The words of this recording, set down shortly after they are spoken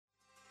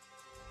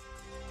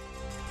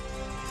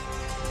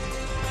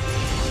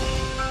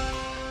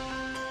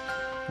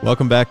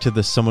Welcome back to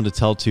the Someone to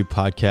Tell To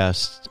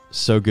podcast.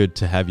 So good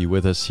to have you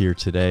with us here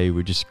today.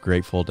 We're just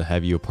grateful to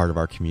have you a part of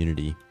our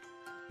community.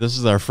 This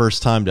is our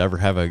first time to ever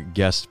have a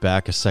guest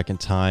back a second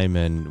time,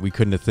 and we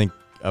couldn't think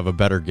of a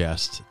better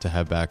guest to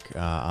have back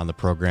on the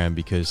program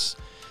because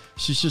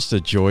she's just a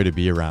joy to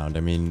be around. I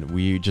mean,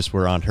 we just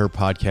were on her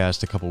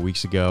podcast a couple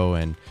weeks ago,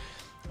 and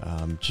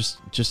just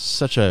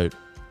such a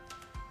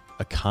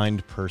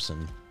kind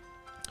person,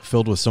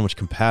 filled with so much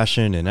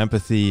compassion and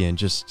empathy, and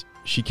just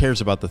she cares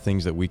about the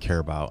things that we care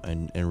about,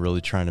 and really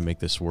trying to make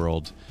this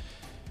world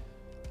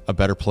a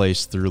better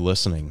place through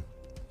listening.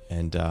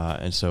 And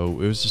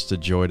so it was just a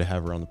joy to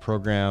have her on the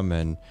program.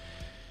 And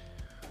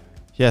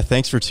yeah,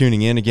 thanks for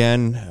tuning in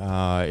again.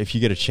 If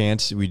you get a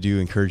chance, we do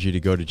encourage you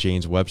to go to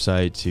Jane's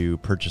website to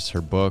purchase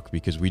her book,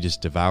 because we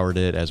just devoured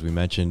it, as we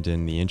mentioned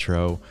in the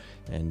intro,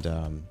 and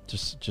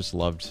just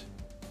loved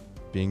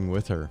being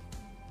with her.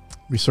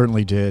 We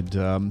certainly did.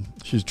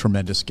 She's a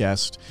tremendous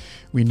guest.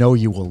 We know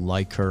you will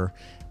like her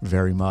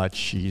very much.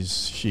 She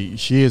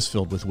is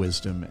filled with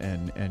wisdom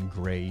and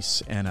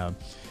grace and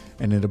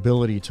an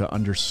ability to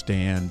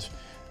understand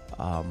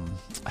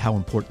how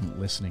important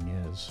listening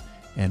is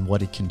and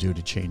what it can do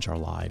to change our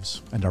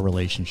lives and our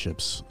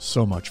relationships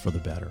so much for the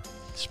better.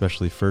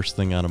 Especially first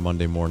thing on a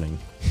Monday morning.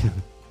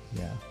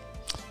 Yeah.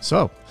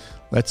 So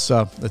let's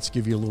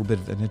give you a little bit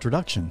of an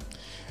introduction.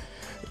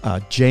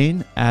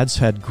 Jane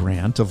Adshead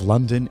Grant of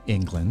London,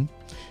 England,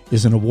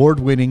 is an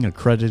award-winning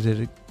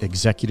accredited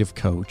executive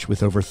coach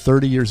with over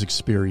 30 years'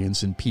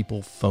 experience in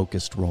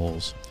people-focused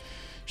roles.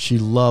 She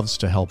loves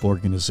to help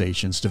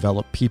organizations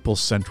develop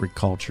people-centric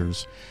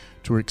cultures,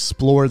 to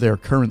explore their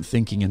current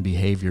thinking and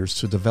behaviors,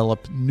 to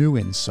develop new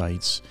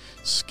insights,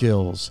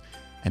 skills,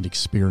 and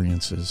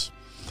experiences.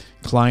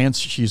 Clients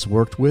she's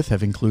worked with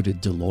have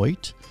included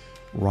Deloitte,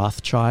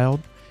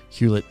 Rothschild,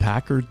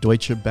 Hewlett-Packard,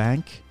 Deutsche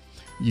Bank,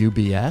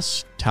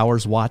 UBS,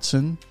 Towers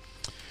Watson,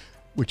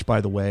 which,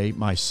 by the way,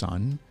 my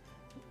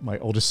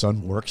oldest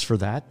son works for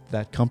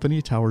that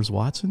company, Towers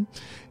Watson,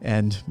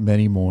 and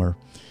many more.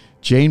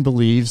 Jane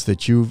believes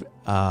that you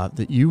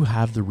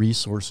have the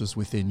resources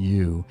within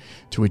you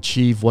to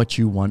achieve what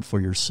you want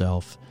for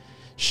yourself.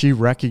 She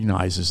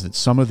recognizes that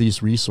some of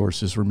these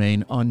resources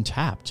remain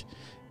untapped,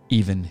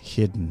 even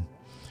hidden.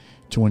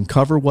 To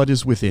uncover what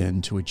is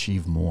within, to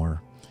achieve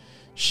more.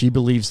 She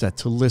believes that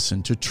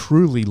to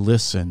truly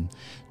listen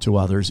to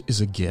others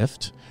is a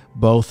gift,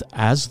 both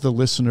as the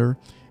listener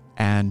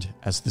and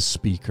as the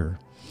speaker.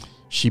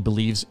 She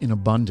believes in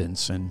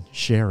abundance and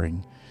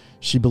sharing.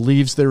 She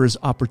believes there is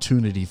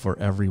opportunity for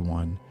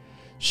everyone.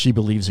 She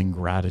believes in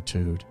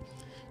gratitude.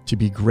 To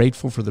be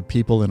grateful for the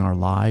people in our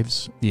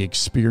lives, the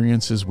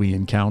experiences we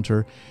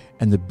encounter,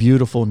 and the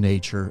beautiful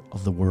nature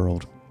of the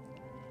world.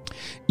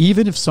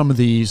 Even if some of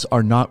these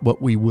are not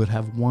what we would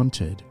have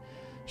wanted,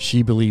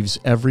 she believes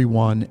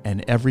everyone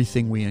and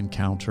everything we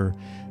encounter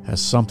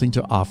has something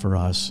to offer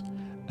us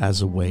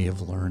as a way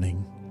of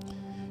learning.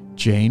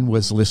 Jane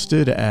was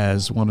listed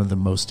as one of the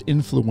most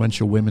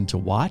influential women to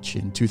watch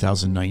in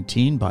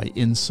 2019 by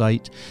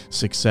Insight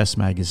Success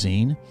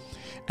Magazine,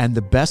 and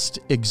the best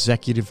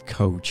executive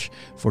coach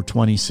for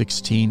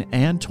 2016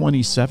 and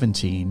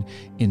 2017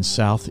 in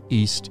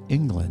Southeast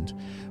England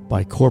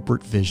by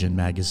Corporate Vision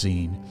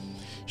Magazine.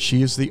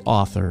 She is the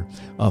author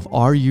of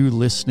Are You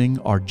Listening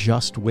or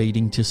Just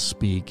Waiting to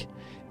Speak?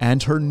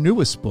 And her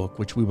newest book,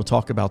 which we will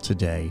talk about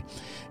today,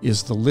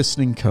 is The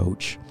Listening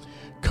Coach.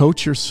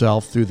 Coach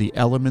yourself through the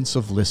elements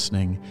of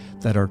listening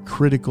that are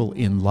critical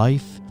in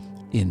life,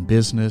 in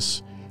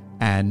business,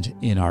 and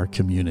in our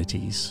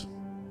communities.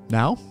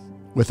 Now,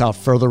 without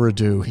further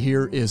ado,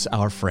 here is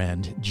our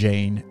friend,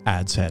 Jane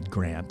Adshead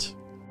Grant.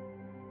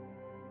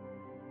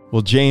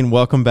 Well, Jane,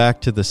 welcome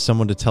back to the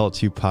Someone to Tell It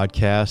To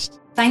podcast.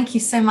 Thank you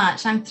so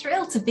much. I'm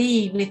thrilled to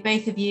be with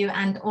both of you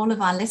and all of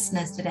our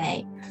listeners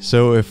today.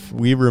 So if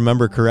we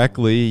remember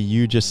correctly,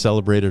 you just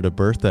celebrated a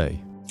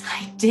birthday.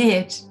 I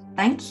did.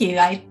 Thank you.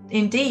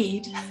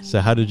 Indeed.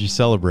 So how did you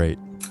celebrate?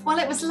 Well,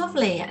 it was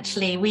lovely,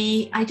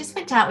 actually. I just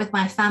went out with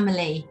my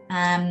family.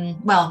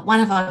 One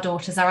of our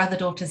other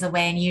daughters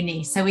away in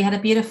uni. So we had a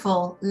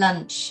beautiful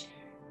lunch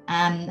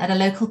at a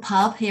local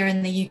pub here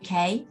in the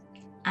UK.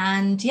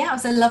 And yeah, it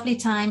was a lovely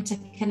time to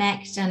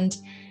connect and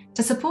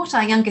to support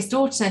our youngest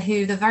daughter,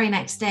 who the very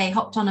next day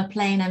hopped on a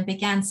plane and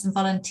began some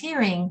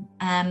volunteering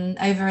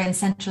over in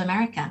Central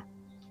America.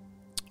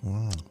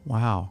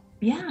 Wow.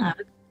 Yeah,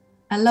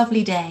 a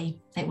lovely day.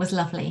 It was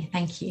lovely.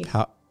 Thank you.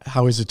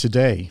 How is it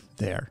today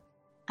there?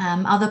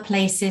 Other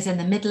places in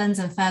the Midlands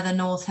and further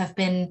north have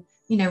been,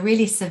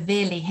 really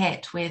severely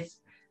hit with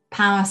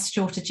power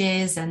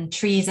shortages and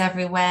trees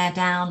everywhere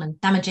down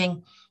and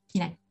damaging,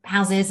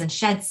 houses and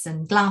sheds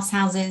and glass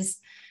houses.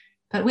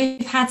 But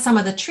we've had some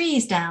of the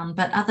trees down.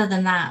 But other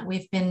than that,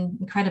 we've been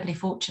incredibly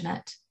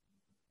fortunate.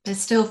 It's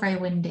still very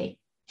windy.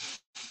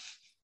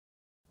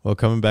 Well,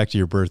 coming back to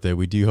your birthday,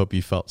 we do hope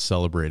you felt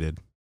celebrated.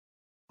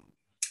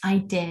 I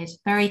did.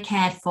 Very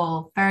cared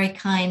for, very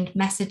kind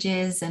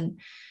messages. And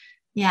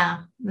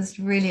yeah, it was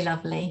really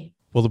lovely.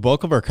 Well, the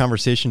bulk of our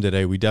conversation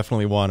today, we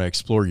definitely want to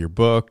explore your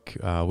book.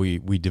 We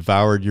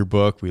devoured your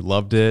book. We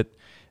loved it.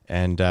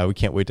 and we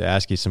can't wait to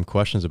ask you some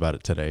questions about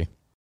it today.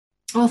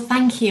 Well,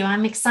 thank you.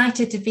 I'm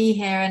excited to be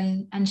here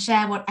and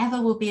share whatever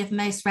will be of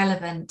most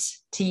relevant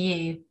to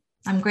you.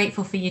 I'm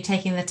grateful for you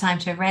taking the time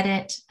to have read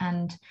it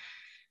and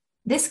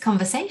this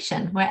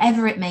conversation,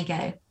 wherever it may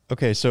go.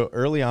 Okay, so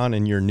early on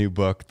in your new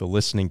book, The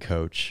Listening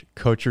Coach,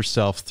 coach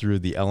yourself through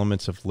the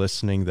elements of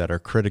listening that are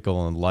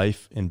critical in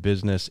life, in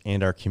business,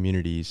 and our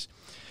communities.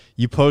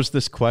 You posed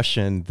this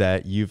question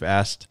that you've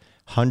asked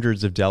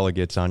hundreds of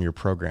delegates on your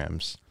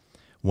programs.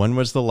 When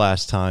was the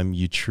last time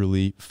you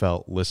truly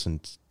felt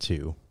listened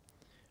to?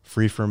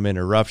 Free from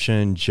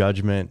interruption,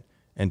 judgment,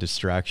 and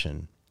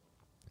distraction.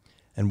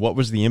 And what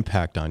was the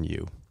impact on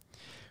you?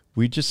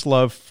 We'd just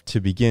love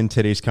to begin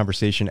today's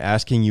conversation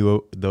asking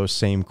you those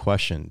same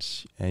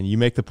questions. And you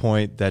make the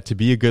point that to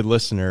be a good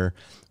listener,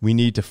 we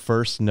need to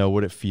first know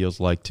what it feels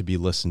like to be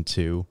listened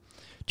to,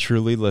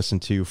 truly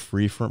listened to,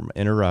 free from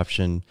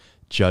interruption,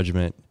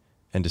 judgment,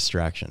 and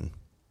distraction.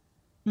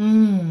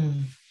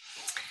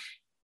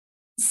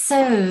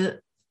 So,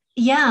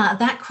 yeah,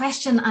 that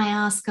question I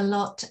ask a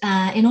lot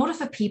in order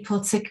for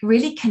people to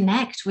really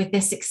connect with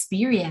this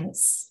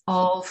experience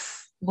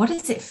of what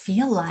does it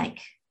feel like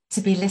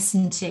to be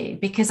listened to?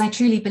 Because I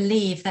truly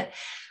believe that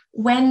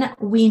when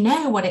we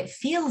know what it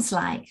feels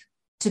like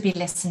to be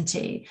listened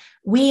to,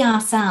 we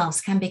ourselves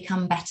can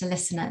become better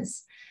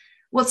listeners.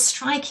 What's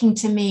striking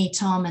to me,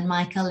 Tom and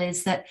Michael,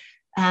 is that,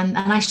 and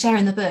I share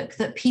in the book,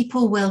 that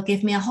people will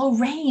give me a whole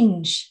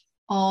range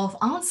of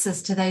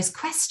answers to those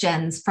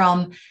questions,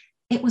 from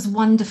it was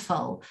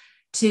wonderful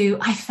to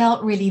I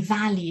felt really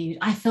valued,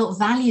 I felt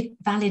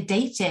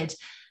validated,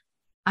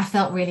 I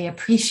felt really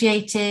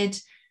appreciated,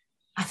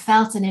 I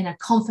felt an inner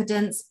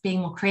confidence,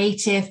 being more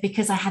creative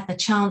because I had the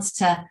chance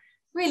to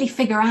really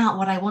figure out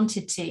what I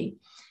wanted to.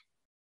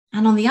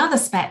 And on the other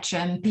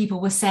spectrum, people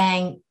were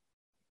saying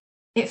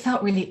it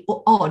felt really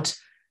odd.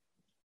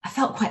 I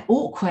felt quite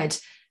awkward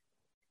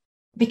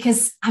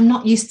because I'm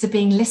not used to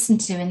being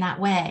listened to in that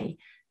way.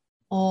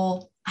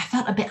 Or I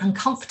felt a bit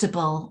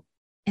uncomfortable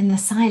in the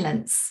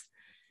silence.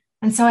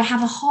 And so I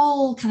have a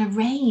whole kind of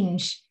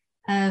range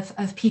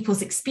of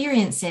people's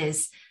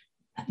experiences.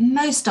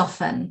 Most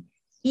often,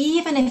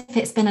 even if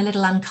it's been a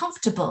little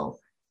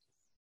uncomfortable,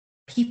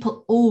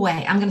 people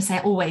always, I'm going to say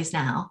always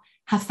now,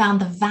 have found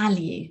the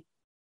value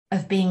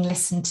of being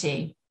listened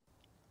to.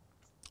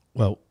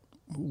 Well,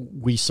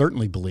 we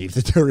certainly believe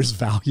that there is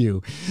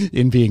value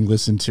in being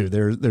listened to.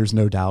 There's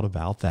no doubt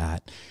about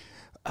that.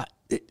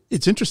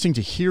 It's interesting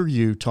to hear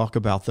you talk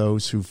about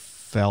those who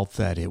felt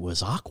that it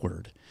was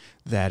awkward,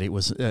 that it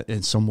was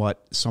in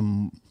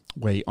some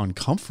way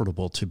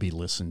uncomfortable to be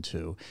listened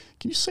to.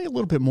 Can you say a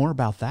little bit more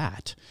about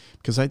that?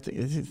 Because I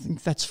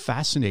think that's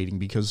fascinating,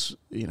 because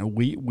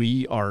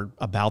we are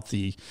about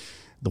the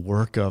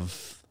work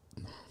of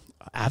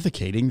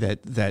advocating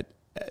that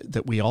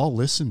we all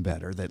listen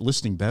better, that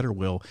listening better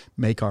will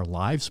make our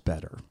lives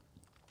better,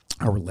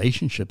 our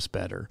relationships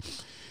better.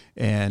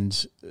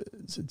 And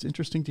it's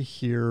interesting to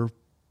hear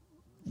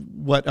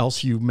what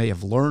else you may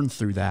have learned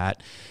through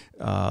that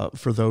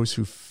for those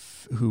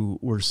who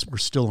were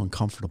still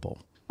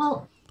uncomfortable.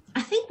 Well,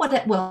 I think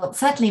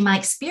certainly my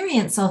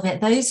experience of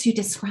it, those who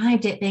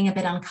described it being a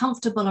bit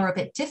uncomfortable or a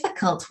bit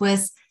difficult,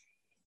 was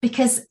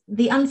because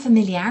the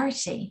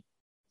unfamiliarity.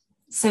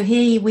 So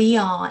here we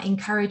are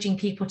encouraging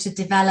people to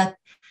develop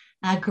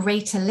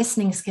greater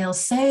listening skills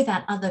so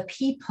that other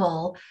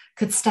people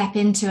could step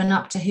into and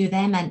up to who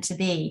they're meant to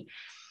be.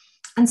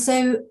 And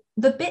so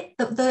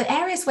the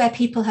areas where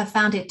people have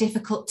found it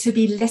difficult to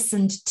be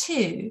listened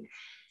to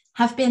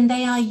have been,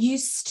 they are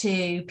used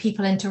to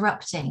people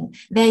interrupting.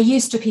 They're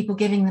used to people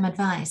giving them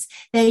advice.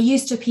 They're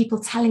used to people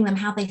telling them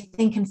how they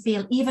think and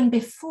feel even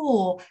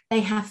before they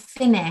have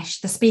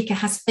finished, the speaker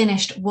has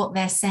finished what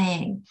they're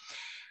saying.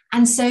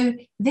 And so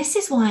this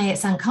is why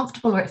it's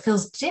uncomfortable, or it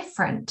feels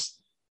different,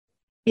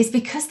 is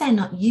because they're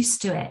not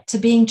used to it, to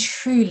being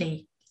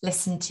truly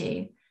listened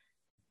to.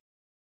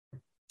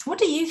 What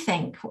do you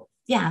think?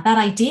 Yeah, that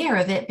idea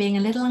of it being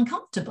a little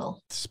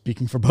uncomfortable.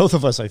 Speaking for both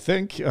of us, I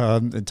think,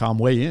 and Tom,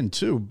 weigh in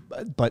too.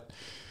 But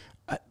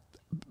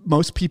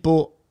most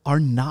people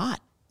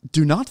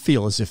do not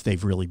feel as if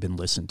they've really been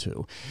listened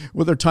to.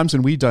 Well, there are times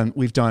when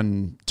we've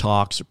done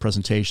talks or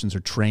presentations or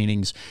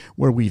trainings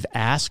where we've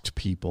asked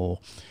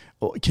people,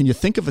 can you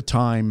think of a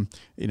time,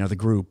 the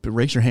group,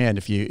 raise your hand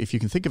if you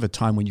can think of a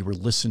time when you were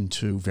listened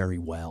to very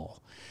well.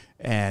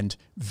 And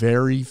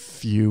very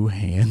few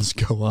hands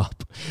go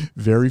up.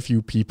 Very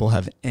few people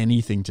have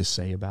anything to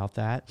say about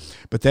that.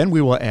 But then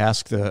we will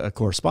ask a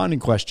corresponding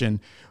question,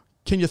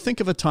 can you think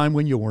of a time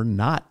when you were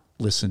not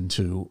listened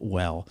to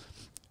well?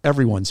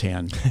 Everyone's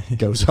hand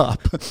goes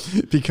up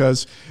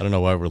because I don't know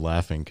why we're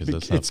laughing, because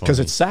that's not it's because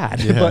it's sad,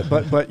 yeah.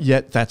 but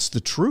yet that's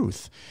the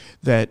truth.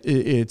 That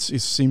it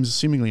seems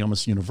seemingly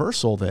almost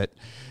universal that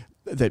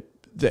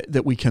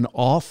we can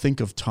all think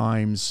of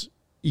times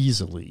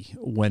easily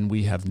when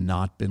we have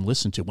not been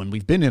listened to, when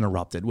we've been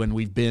interrupted, when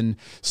we've been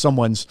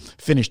someone's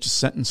finished a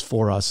sentence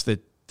for us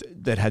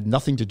that had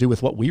nothing to do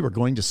with what we were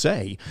going to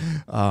say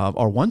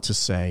or want to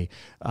say.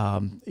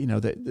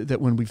 That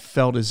when we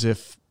felt as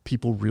if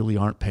people really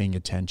aren't paying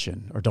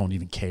attention or don't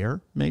even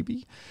care,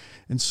 maybe.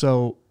 And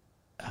so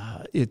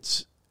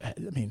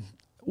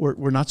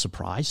we're not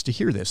surprised to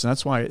hear this. And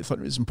that's why I thought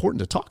it was important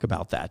to talk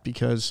about that,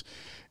 because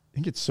I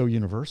think it's so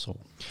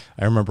universal.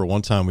 I remember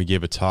one time we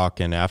gave a talk,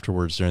 and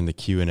afterwards during the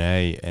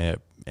Q&A,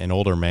 an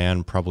older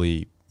man,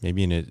 probably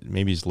maybe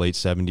his late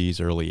 70s,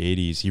 early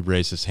 80s, he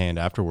raised his hand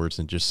afterwards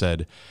and just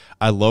said,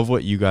 "I love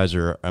what you guys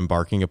are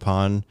embarking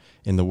upon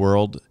in the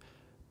world,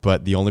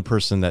 but the only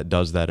person that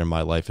does that in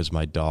my life is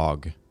my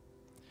dog."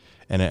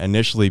 And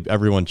initially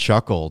everyone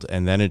chuckled,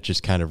 and then it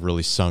just kind of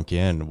really sunk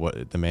in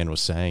what the man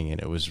was saying, and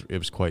it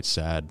was quite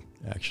sad,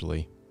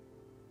 actually.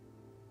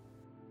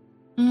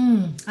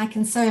 I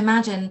can so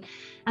imagine.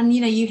 And,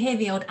 you hear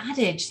the old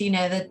adage,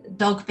 the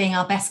dog being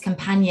our best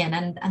companion.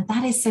 And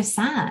that is so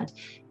sad.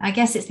 I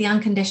guess it's the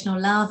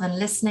unconditional love and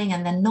listening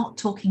and then not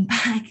talking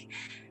back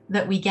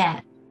that we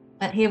get.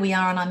 But here we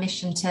are on our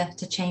mission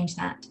to change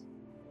that.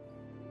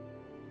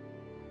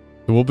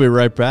 We'll be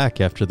right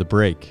back after the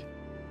break.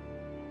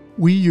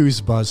 We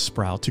use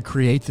Buzzsprout to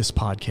create this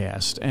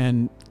podcast,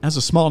 and as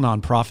a small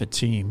nonprofit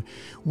team,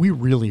 we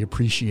really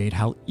appreciate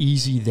how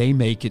easy they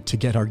make it to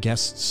get our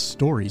guests'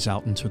 stories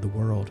out into the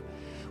world.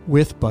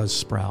 With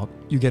Buzzsprout,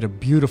 you get a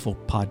beautiful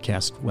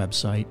podcast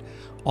website,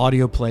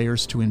 audio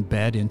players to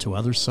embed into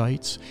other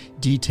sites,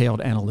 detailed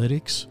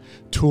analytics,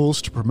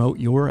 tools to promote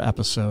your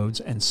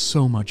episodes, and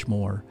so much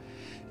more.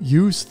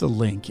 Use the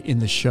link in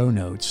the show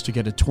notes to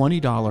get a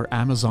 $20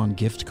 Amazon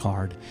gift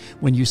card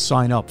when you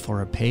sign up for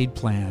a paid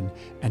plan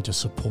and to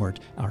support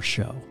our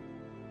show.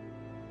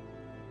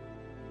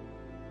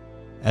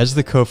 As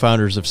the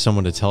co-founders of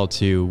Someone to Tell It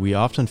To, we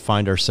often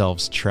find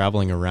ourselves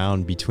traveling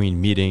around between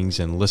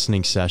meetings and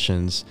listening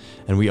sessions,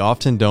 and we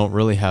often don't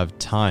really have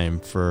time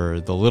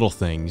for the little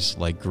things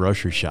like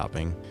grocery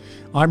shopping.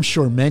 I'm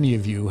sure many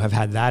of you have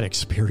had that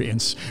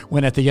experience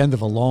when at the end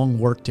of a long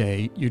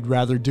workday, you'd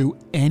rather do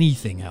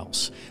anything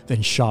else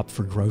than shop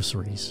for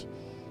groceries.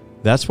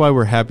 That's why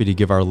we're happy to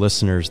give our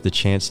listeners the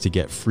chance to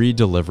get free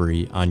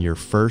delivery on your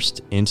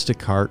first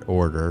Instacart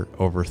order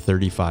over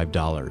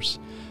 $35.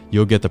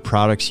 You'll get the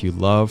products you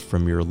love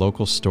from your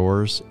local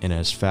stores in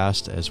as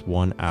fast as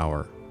 1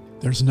 hour.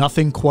 There's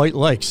nothing quite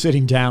like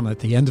sitting down at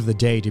the end of the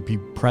day to be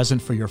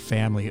present for your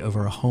family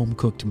over a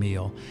home-cooked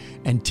meal,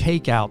 and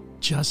takeout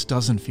just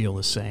doesn't feel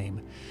the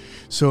same.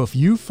 So if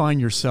you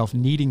find yourself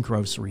needing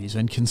groceries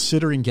and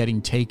considering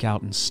getting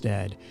takeout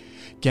instead,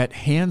 get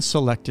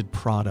hand-selected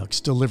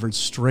products delivered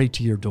straight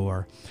to your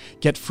door.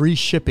 Get free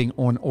shipping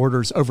on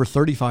orders over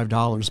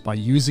 $35 by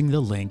using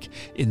the link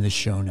in the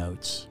show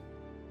notes.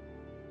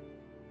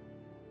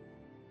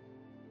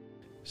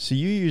 So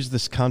you use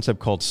this concept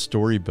called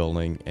story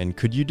building, and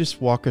could you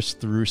just walk us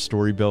through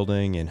story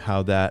building and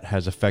how that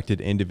has affected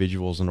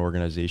individuals and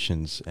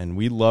organizations? And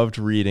we loved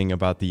reading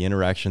about the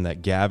interaction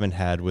that Gavin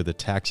had with a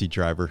taxi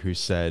driver who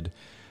said,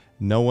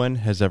 "No one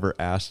has ever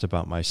asked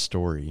about my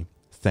story.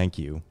 Thank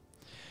you."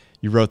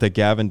 You wrote that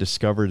Gavin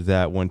discovered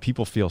that when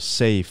people feel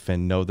safe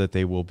and know that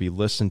they will be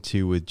listened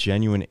to with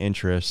genuine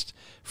interest,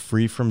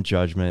 free from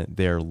judgment,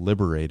 they are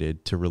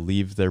liberated to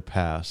relieve their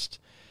past,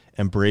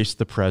 embrace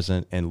the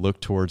present, and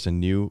look towards a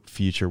new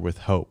future with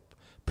hope,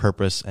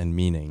 purpose, and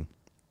meaning.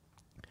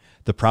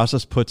 The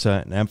process puts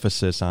an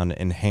emphasis on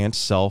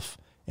enhanced self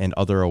and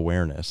other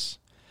awareness.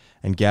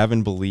 And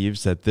Gavin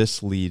believes that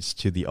this leads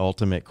to the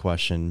ultimate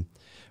question: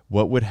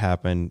 what would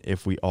happen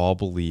if we all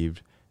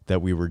believed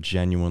that we were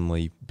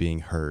genuinely being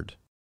heard?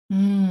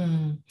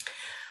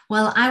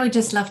 Well, I would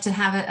just love to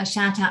have a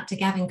shout out to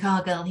Gavin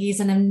Cargill.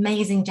 He's an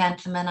amazing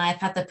gentleman I've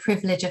had the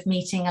privilege of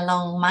meeting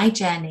along my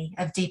journey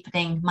of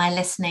deepening my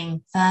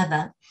listening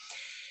further.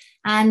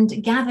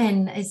 And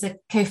Gavin is a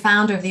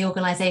co-founder of the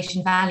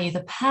organization Value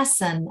the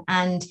Person,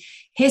 and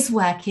his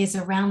work is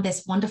around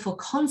this wonderful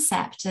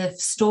concept of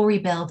story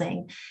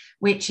building,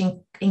 which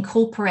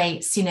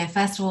incorporates,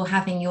 first of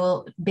all, being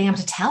able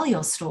to tell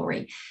your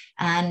story.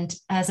 And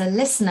as a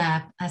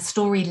listener, a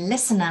story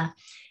listener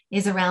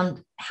is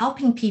around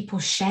helping people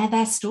share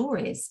their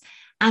stories.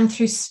 And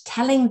through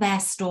telling their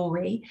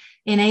story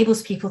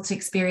enables people to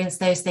experience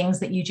those things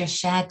that you just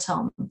shared,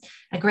 Tom: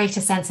 a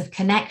greater sense of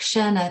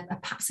connection,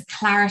 perhaps a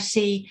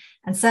clarity,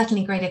 and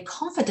certainly greater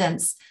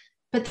confidence,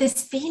 but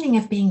this feeling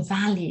of being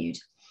valued.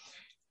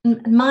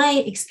 My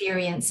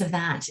experience of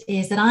that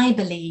is that I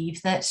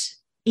believe that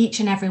each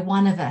and every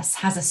one of us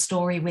has a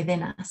story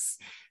within us,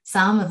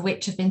 some of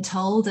which have been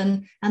told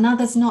and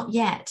others not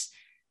yet.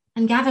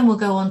 And Gavin will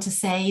go on to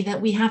say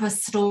that we have a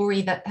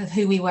story of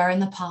who we were in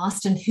the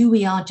past and who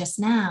we are just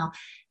now.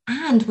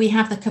 And we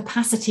have the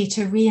capacity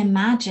to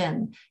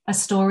reimagine a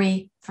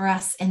story for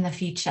us in the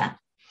future.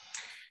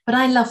 But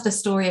I love the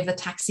story of the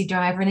taxi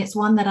driver, and it's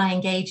one that I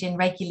engage in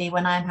regularly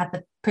when I've had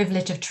the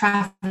privilege of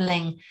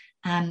traveling,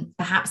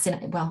 perhaps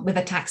with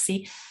a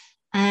taxi,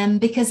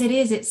 because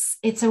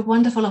it's a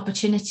wonderful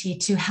opportunity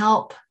to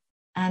help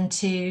and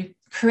to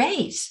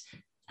create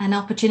an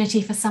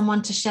opportunity for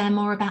someone to share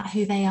more about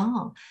who they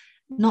are,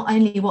 not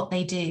only what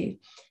they do.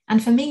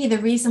 And for me, the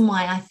reason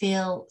why I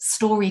feel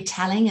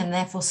storytelling and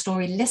therefore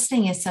story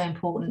listening is so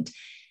important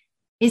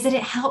is that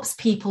it helps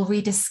people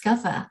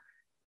rediscover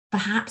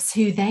perhaps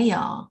who they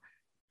are,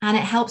 and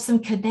it helps them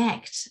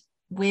connect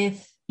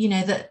with,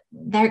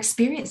 their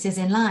experiences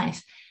in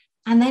life,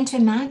 and then to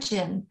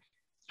imagine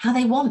how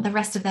they want the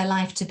rest of their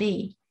life to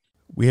be.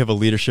 We have a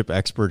leadership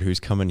expert who's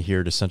coming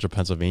here to Central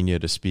Pennsylvania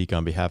to speak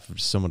on behalf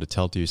of Someone to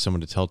Tell To,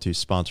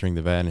 sponsoring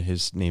the event. And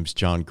his name's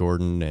John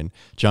Gordon, and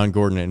John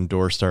Gordon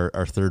endorsed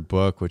our third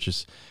book, which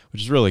is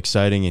really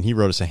exciting. And he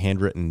wrote us a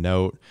handwritten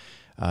note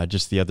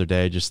just the other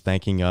day, just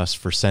thanking us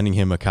for sending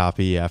him a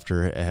copy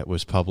after it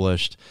was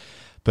published.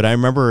 But I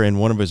remember in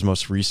one of his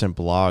most recent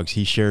blogs,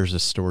 he shares a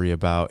story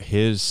about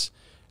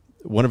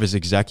one of his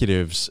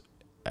executives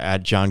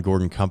at John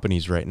Gordon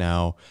Companies right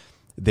now.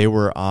 They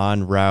were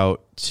en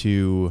route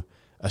to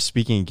a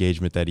speaking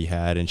engagement that he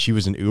had, and she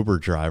was an Uber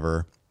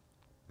driver.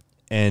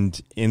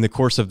 And in the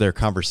course of their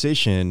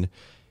conversation,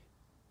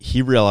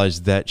 he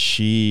realized that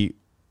she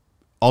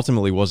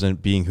ultimately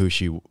wasn't being who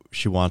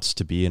she wants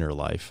to be in her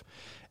life.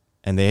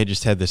 And they had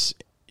just had this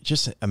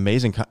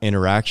amazing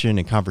interaction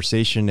and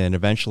conversation. And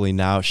eventually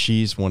now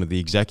she's one of the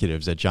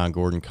executives at John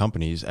Gordon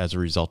Companies as a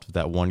result of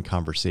that one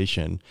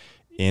conversation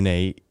in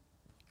a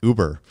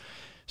Uber.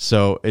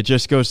 So it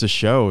just goes to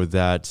show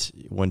that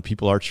when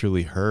people are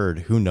truly heard,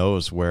 who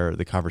knows where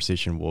the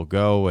conversation will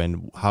go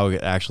and how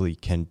it actually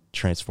can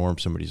transform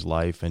somebody's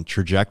life and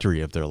trajectory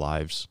of their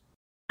lives.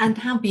 And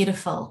how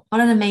beautiful.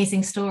 What an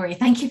amazing story.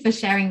 Thank you for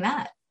sharing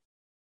that.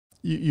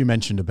 You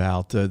mentioned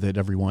about that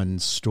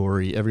everyone's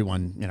story,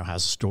 everyone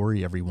has a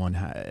story,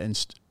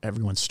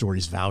 everyone's story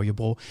is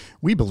valuable.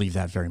 We believe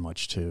that very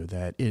much too,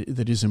 that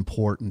it is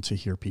important to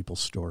hear people's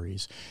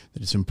stories,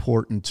 that it's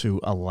important to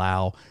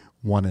allow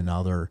one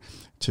another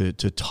to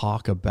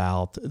talk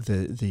about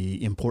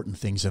the important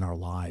things in our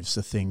lives,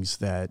 the things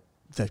that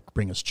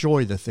bring us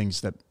joy, the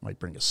things that might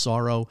bring us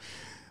sorrow,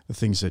 the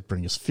things that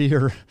bring us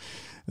fear,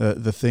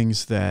 the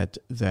things that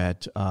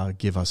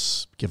give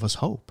us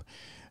hope.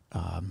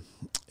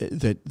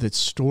 That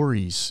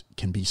stories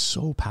can be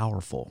so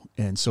powerful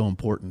and so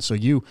important. So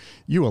you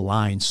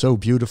align so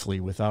beautifully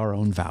with our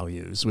own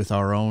values, with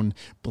our own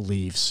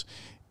beliefs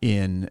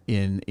in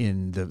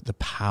the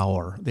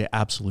power, the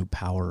absolute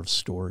power of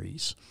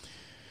stories.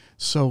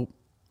 So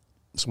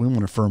we want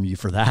to affirm you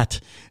for that,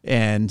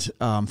 and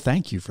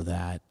thank you for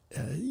that.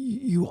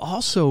 You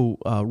also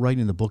write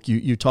in the book.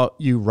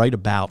 You write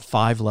about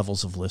 5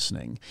 levels of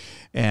listening,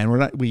 and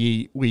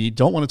we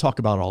don't want to talk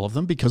about all of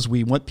them because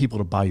we want people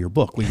to buy your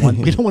book. We don't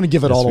want to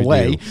give it Yes, all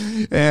away,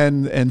 do.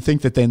 and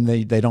think that then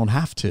they don't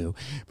have to.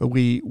 But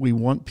we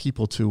want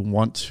people to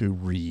want to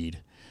read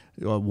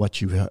what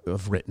you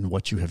have written,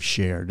 what you have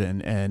shared,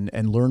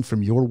 and learn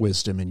from your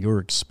wisdom and your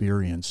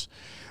experience.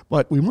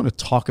 But we want to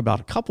talk about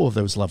a couple of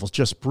those levels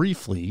just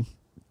briefly.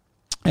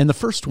 And the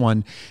first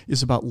one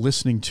is about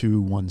listening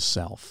to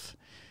oneself.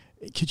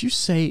 Could you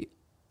say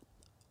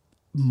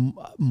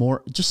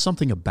more, just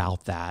something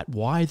about that,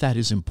 why that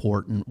is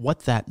important,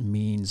 what that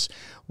means,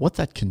 what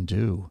that can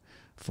do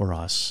for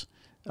us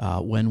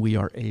when we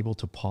are able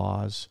to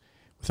pause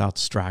without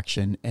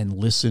distraction and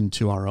listen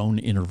to our own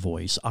inner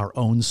voice, our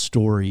own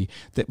story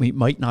that we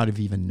might not have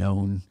even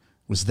known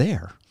was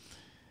there.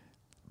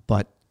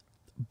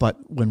 But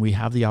when we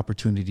have the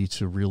opportunity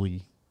to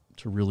really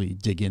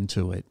dig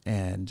into it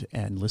and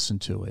listen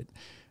to it,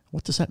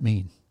 what does that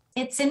mean?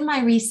 It's in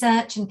my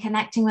research and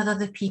connecting with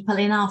other people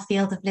in our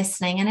field of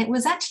listening. And it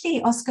was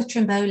actually Oscar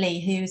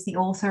Trimboli, who's the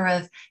author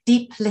of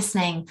Deep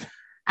Listening,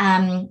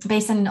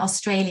 based in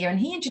Australia. And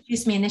he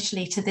introduced me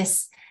initially to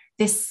this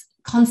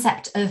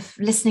concept of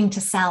listening to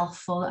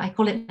self, or I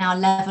call it now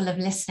level of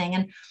listening.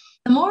 And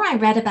the more I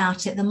read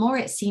about it, the more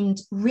it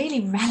seemed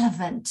really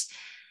relevant.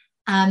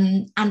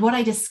 And what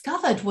I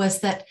discovered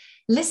was that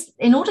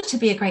in order to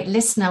be a great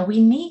listener,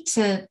 we need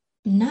to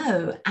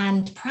know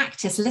and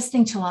practice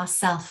listening to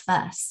ourselves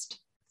first.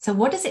 So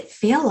what does it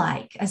feel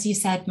like, as you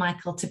said,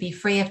 Michael, to be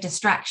free of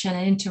distraction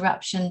and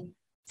interruption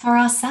for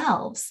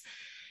ourselves?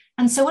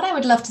 And so what I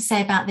would love to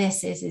say about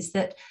this is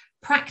that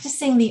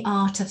practicing the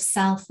art of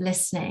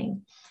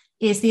self-listening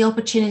is the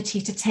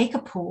opportunity to take a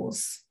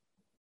pause,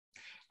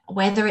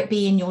 whether it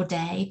be in your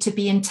day, to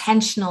be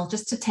intentional,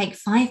 just to take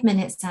 5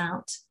 minutes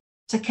out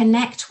to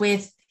connect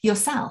with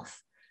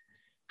yourself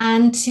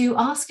and to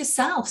ask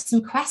yourself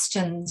some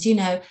questions.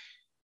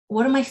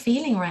 What am I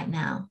feeling right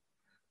now?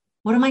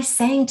 What am I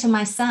saying to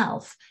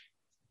myself?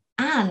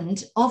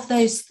 And of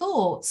those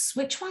thoughts,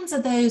 which ones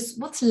are those,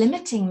 what's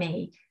limiting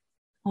me,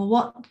 or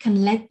what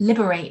can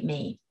liberate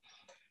me?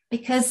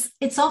 Because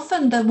it's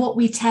often that what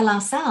we tell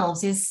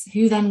ourselves is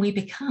who then we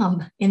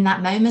become in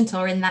that moment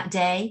or in that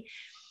day.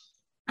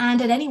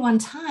 And at any one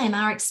time,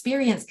 our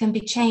experience can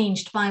be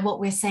changed by what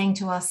we're saying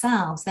to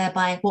ourselves,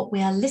 thereby what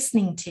we are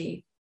listening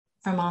to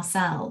from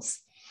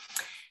ourselves.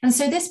 And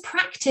so this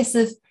practice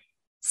of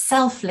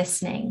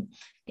self-listening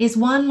is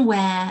one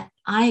where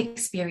I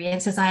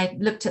experienced, as I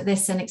looked at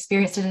this and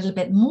experienced a little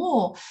bit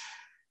more,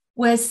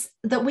 was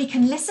that we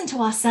can listen to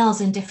ourselves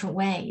in different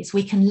ways.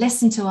 We can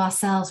listen to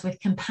ourselves with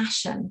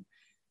compassion.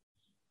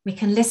 We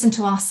can listen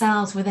to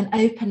ourselves with an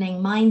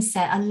opening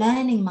mindset, a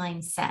learning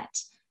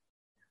mindset.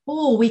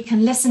 Or we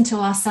can listen to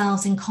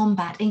ourselves in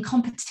combat, in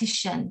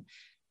competition,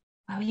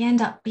 where we end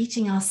up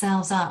beating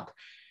ourselves up.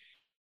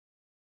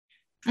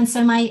 And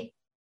so my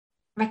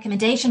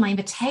recommendation, my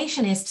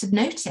invitation is to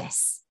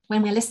notice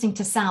when we're listening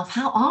to self,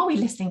 how are we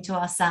listening to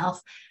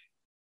ourselves?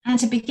 And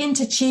to begin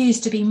to choose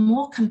to be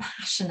more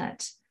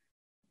compassionate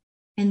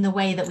in the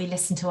way that we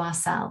listen to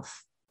ourselves.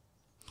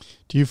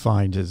 Do you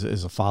find,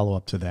 as a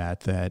follow-up to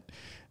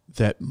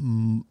that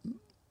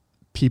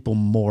people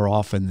more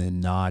often than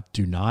not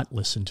do not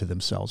listen to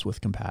themselves with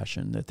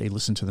compassion, that they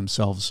listen to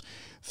themselves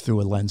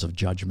through a lens of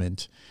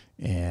judgment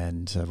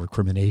and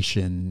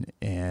recrimination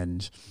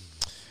and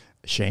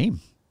shame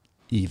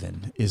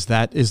even? Is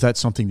that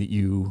something that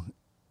you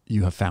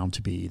have found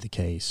to be the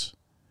case?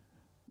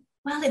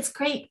 Well, it's a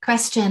great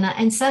question.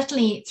 And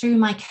certainly through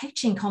my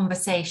coaching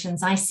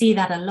conversations, I see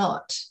that a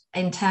lot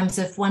in terms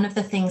of one of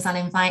the things I'll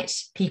invite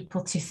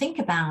people to think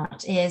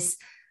about is,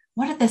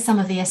 what are some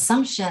of the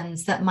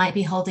assumptions that might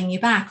be holding you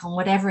back on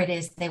whatever it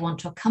is they want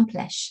to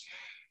accomplish?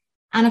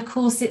 And of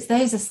course, it's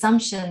those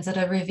assumptions that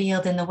are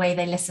revealed in the way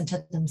they listen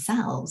to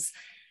themselves.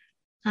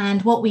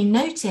 And what we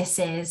notice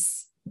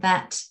is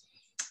that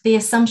the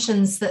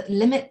assumptions that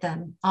limit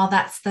them are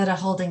that are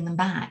holding them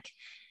back.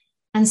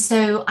 And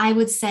so I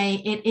would say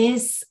it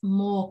is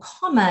more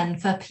common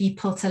for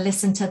people to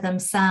listen to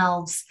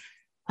themselves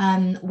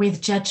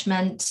with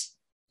judgment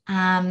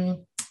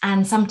and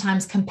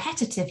sometimes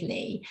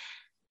competitively.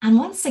 And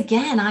once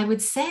again, I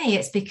would say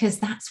it's because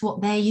that's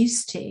what they're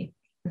used to.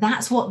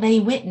 That's what they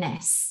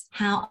witness,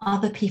 how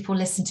other people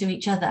listen to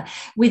each other,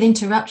 with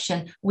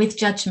interruption, with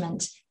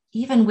judgment,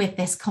 even with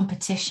this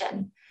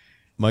competition.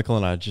 Michael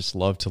and I just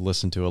love to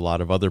listen to a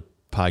lot of other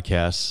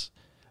podcasts.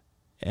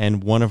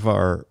 And one of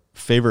our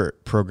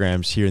favorite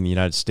programs here in the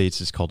United States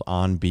is called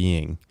On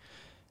Being.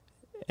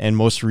 And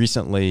most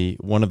recently,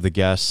 one of the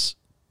guests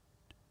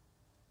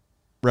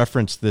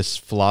referenced this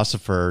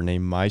philosopher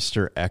named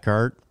Meister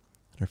Eckhart.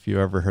 I don't know if you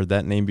ever heard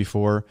that name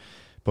before,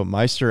 but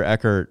Meister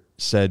Eckhart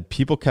said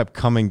people kept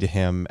coming to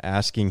him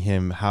asking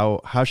him,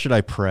 how should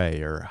I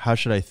pray? Or how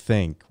should I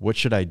think? What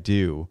should I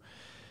do?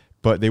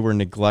 But they were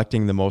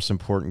neglecting the most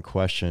important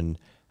question,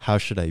 how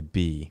should I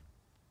be?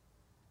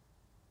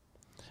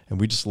 And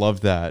we just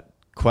love that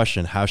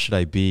question, how should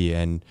I be?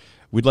 And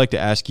we'd like to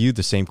ask you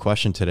the same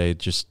question today.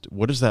 Just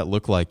what does that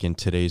look like in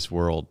today's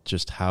world?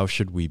 Just how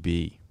should we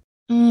be?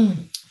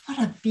 What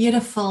a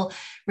beautiful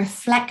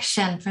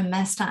reflection from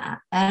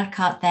Meister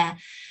Eckhart there.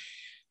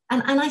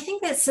 And I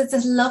think that's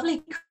a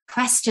lovely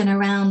question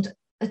around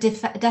a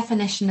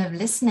definition of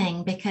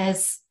listening,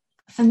 because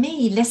for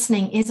me,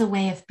 listening is a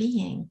way of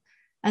being.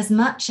 As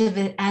much of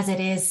it as it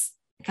is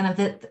kind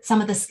of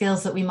some of the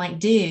skills that we might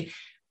do,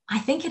 I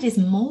think it is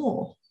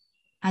more,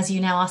 as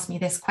you now ask me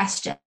this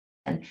question,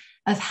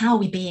 of how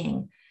we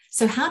being.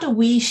 So how do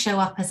we show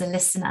up as a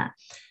listener?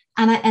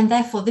 And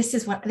therefore, this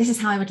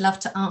is how I would love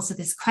to answer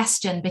this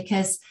question,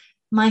 because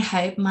my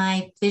hope,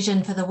 my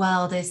vision for the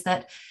world is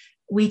that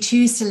we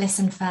choose to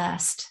listen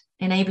first,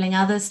 enabling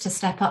others to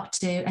step up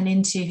to and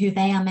into who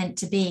they are meant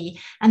to be.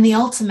 And the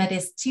ultimate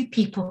is two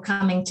people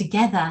coming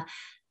together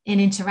in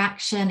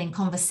interaction, in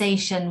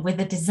conversation, with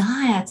a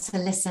desire to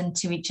listen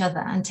to each other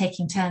and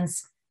taking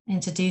turns in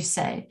to do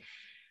so.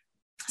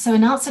 So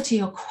in answer to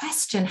your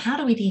question, how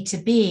do we need to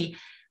be?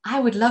 I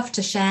would love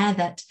to share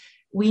that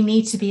we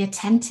need to be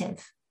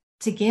attentive,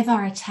 to give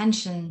our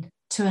attention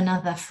to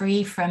another,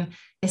 free from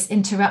this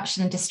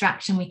interruption and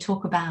distraction we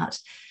talk about.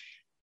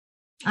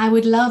 I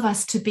would love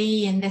us to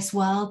be in this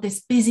world,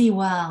 this busy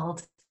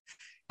world,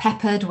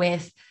 peppered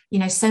with,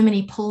 so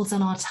many pulls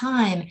on our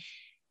time.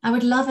 I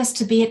would love us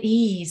to be at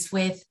ease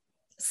with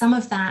some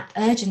of that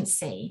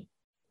urgency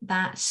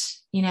that,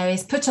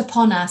 is put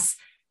upon us,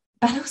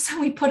 but also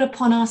we put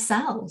upon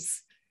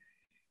ourselves.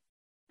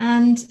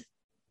 And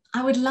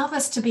I would love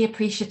us to be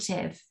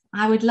appreciative.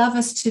 I would love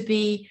us to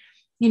be,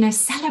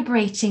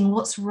 celebrating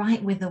what's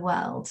right with the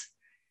world,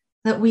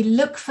 that we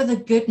look for the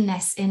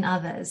goodness in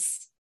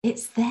others.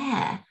 It's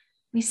there.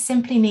 We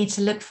simply need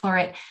to look for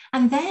it.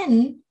 And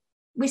then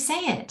we say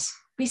it.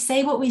 We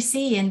say what we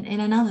see in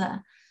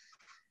another.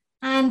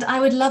 And I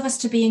would love us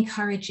to be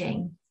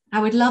encouraging. I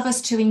would love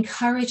us to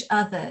encourage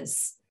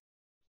others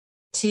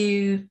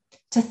to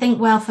think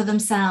well for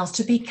themselves,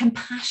 to be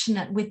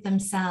compassionate with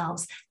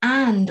themselves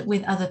and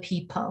with other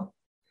people.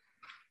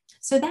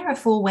 So there are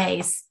 4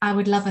 ways I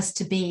would love us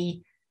to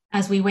be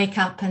as we wake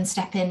up and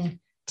step in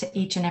to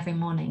each and every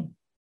morning.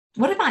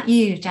 What about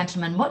you,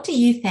 gentlemen? What do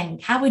you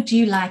think? How would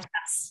you like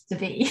us to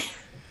be?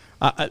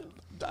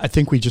 I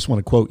think we just want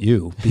to quote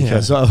you,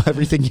 because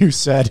everything you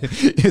said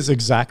is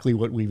exactly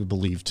what we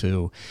believe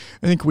too.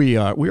 I think we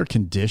are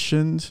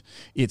conditioned,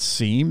 it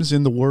seems,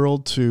 in the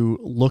world to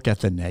look at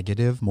the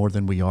negative more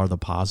than we are the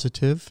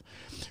positive.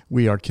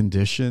 We are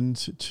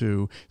conditioned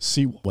to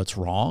see what's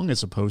wrong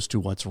as opposed to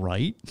what's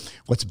right,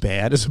 what's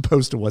bad as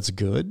opposed to what's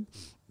good.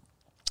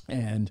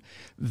 And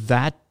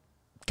that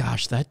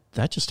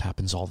just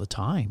happens all the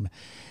time.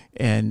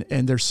 And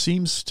there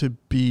seems to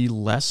be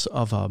less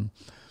of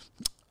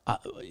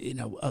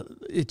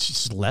it's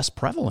just less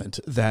prevalent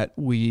that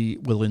we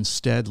will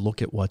instead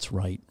look at what's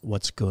right,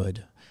 what's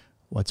good,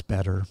 what's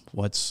better,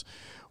 what's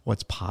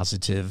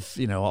positive,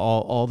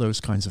 all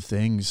those kinds of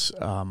things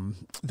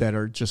that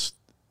are just,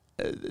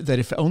 that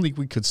if only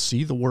we could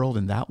see the world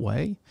in that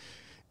way,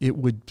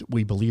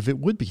 we believe it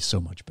would be so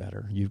much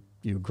better. You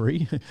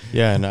agree?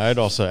 Yeah. And I'd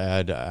also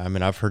add,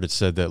 I've heard it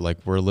said that like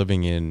we're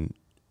living in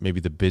maybe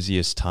the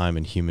busiest time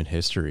in human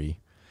history.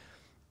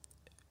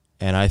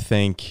 And I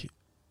think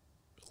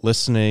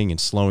listening and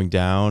slowing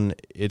down,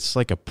 it's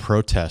like a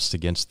protest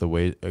against the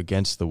ways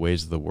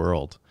of the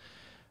world.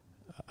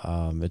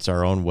 It's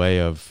our own way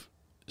of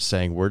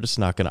saying we're just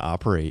not going to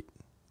operate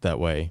that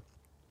way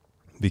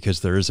because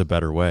there is a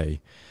better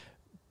way.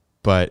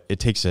 But it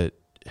takes a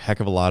heck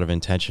of a lot of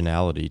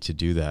intentionality to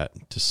do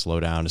that, to slow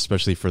down,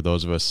 especially for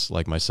those of us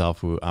like myself,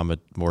 who I'm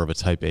more of a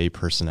type A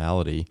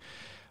personality.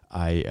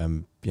 I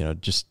am,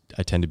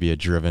 I tend to be a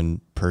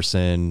driven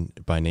person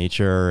by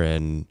nature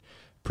and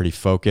pretty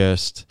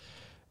focused.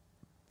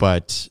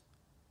 But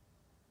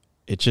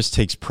it just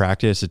takes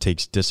practice. It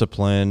takes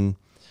discipline.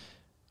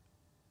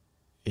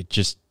 It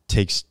just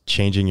takes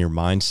changing your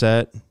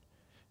mindset.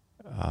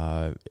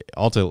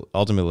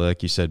 Ultimately,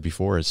 like you said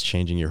before, it's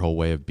changing your whole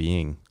way of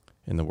being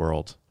in the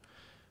world.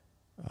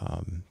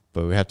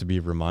 But we have to be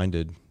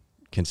reminded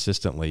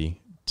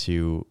consistently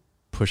to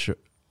push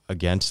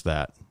against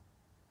that.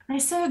 I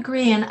so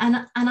agree. And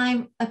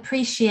I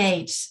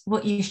appreciate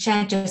what you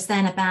shared just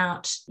then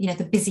about,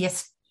 the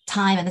busiest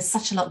time, and there's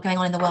such a lot going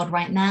on in the world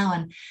right now.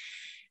 And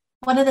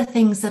one of the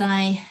things that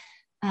I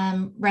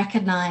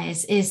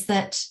recognize is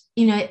that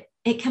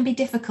it can be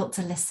difficult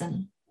to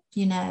listen.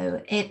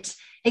 It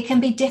can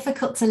be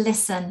difficult to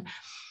listen,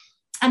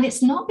 and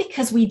it's not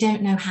because we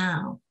don't know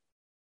how.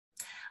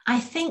 I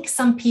think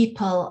some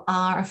people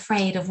are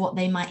afraid of what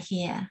they might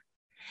hear,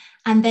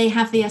 and they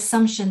have the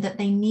assumption that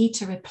they need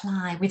to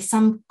reply with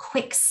some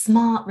quick,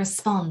 smart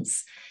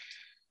response.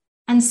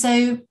 And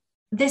so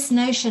this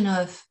notion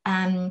of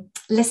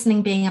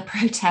listening being a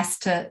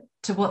protest to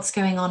what's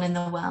going on in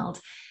the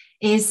world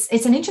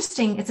it's an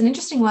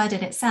interesting word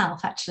in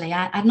itself, actually.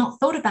 I'd not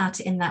thought about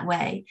it in that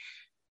way.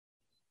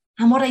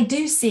 And what I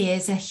do see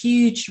is a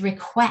huge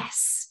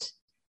request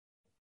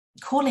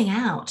calling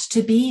out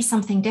to be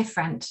something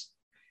different.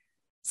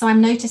 So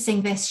I'm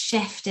noticing this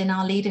shift in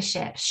our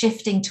leadership,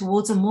 shifting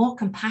towards a more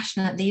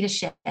compassionate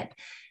leadership,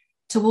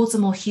 towards a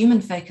more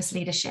human-focused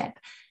leadership,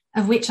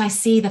 of which I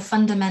see the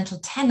fundamental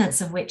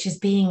tenets of which is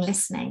being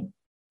listening.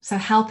 So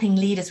helping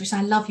leaders, which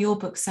I love your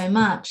book so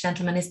much,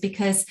 gentlemen, is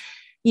because,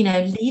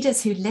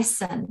 leaders who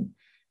listen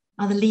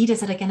are the leaders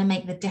that are going to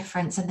make the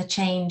difference and the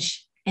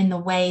change in the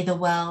way the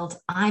world,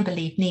 I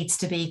believe, needs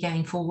to be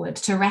going forward,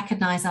 to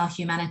recognize our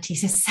humanity,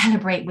 to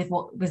celebrate with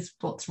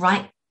what's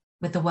right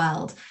with the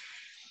world,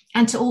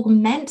 and to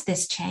augment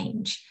this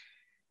change.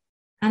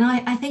 And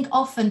I think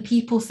often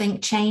people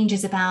think change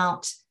is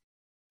about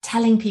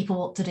telling people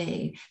what to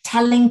do,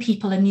 telling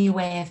people a new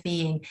way of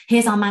being.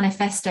 Here's our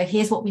manifesto.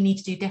 Here's what we need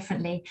to do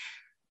differently.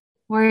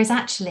 Whereas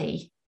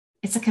actually,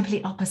 it's a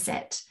complete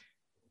opposite.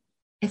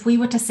 If we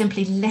were to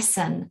simply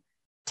listen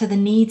to the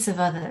needs of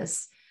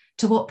others,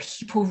 to what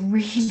people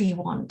really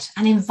want,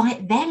 and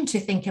invite them to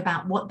think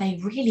about what they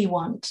really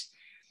want,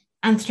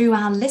 and through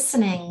our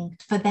listening,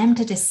 for them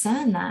to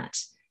discern that,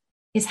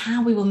 is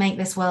how we will make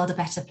this world a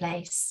better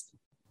place.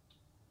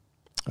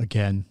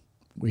 Again,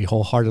 we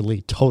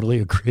wholeheartedly, totally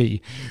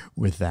agree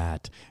with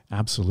that.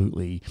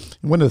 Absolutely.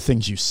 And one of the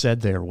things you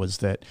said there was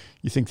that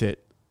you think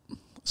that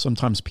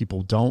sometimes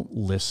people don't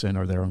listen,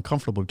 or they're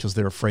uncomfortable because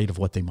they're afraid of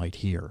what they might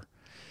hear.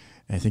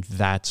 And I think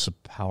that's a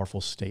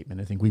powerful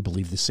statement. I think we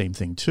believe the same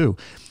thing too.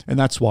 And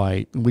that's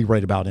why we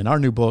write about in our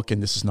new book,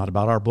 and this is not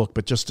about our book,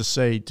 but just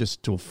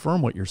to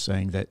affirm what you're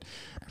saying, that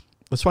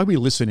that's why we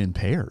listen in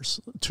pairs,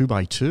 2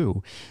 by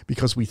 2,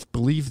 because we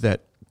believe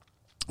that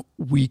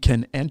we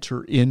can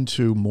enter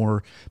into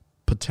more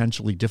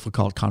potentially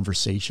difficult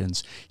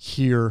conversations,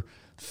 hear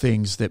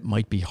things that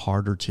might be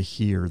harder to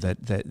hear,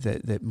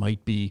 that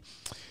might be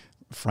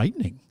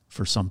frightening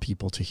for some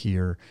people to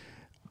hear.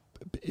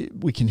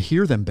 We can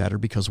hear them better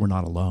because we're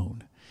not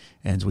alone,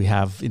 and we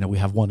have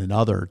one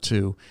another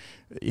to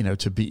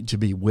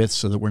be with,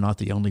 so that we're not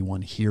the only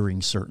one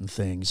hearing certain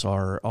things,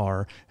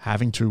 or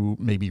having to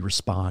maybe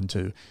respond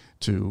to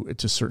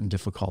certain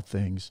difficult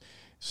things.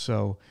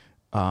 So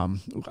I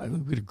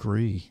would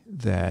agree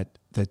that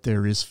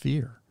there is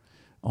fear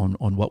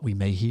on what we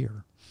may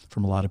hear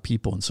from a lot of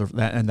people, and so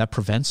that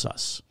prevents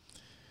us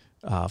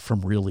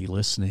from really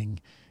listening,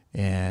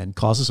 and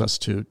causes us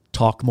to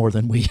talk more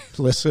than we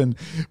listen,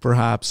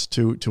 perhaps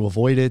to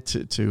avoid it,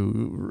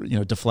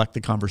 to deflect the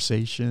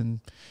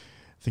conversation,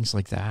 things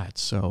like that.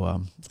 So I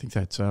think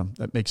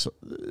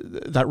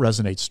that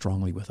resonates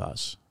strongly with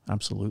us.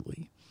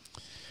 Absolutely.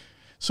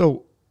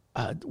 So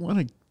I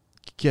want to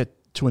get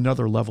to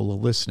another level of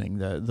listening,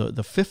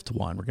 the fifth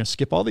one. We're going to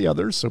skip all the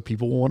others so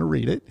people will want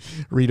to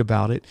read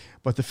about it.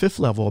 But the fifth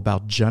level,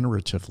 about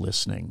generative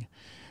listening.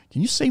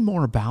 Can you say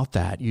more about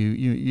that?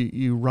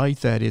 You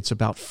write that it's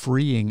about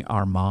freeing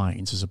our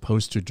minds as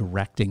opposed to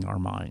directing our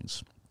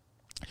minds.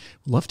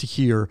 Love to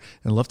hear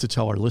and love to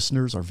tell our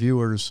listeners, our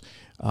viewers,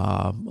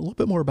 a little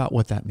bit more about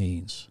what that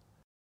means.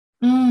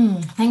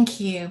 Thank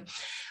you.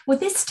 Well,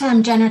 this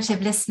term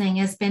generative listening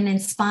has been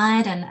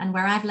inspired and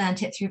where I've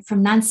learned it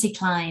from Nancy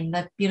Klein,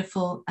 the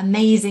beautiful,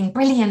 amazing,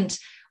 brilliant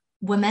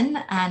woman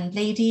and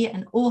lady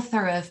and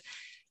author of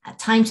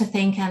Time to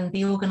Think and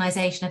the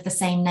organization of the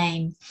same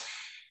name.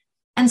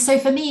 And so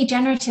for me,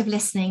 generative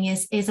listening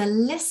is a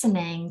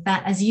listening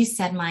that, as you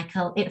said,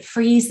 Michael, it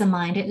frees the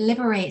mind, it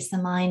liberates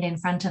the mind in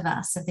front of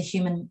us, of the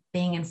human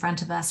being in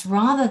front of us,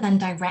 rather than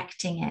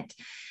directing it.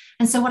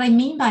 And so what I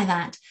mean by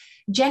that,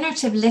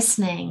 generative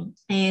listening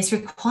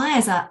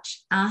requires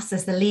us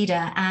as the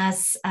leader,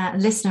 as a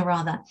listener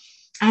rather,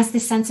 as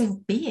this sense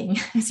of being,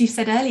 as you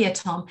said earlier,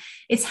 Tom.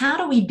 It's how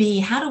do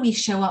we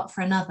show up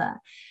for another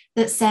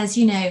that says,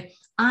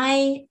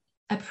 I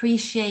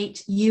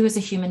appreciate you as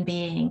a human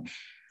being.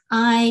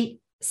 I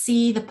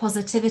see the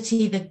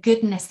positivity, the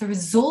goodness, the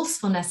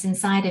resourcefulness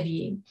inside of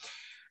you.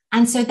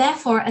 And so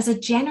therefore, as a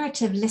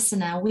generative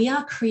listener, we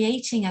are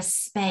creating a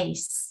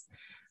space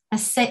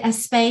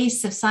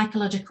of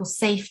psychological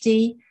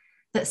safety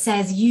that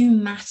says you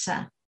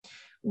matter.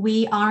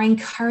 We are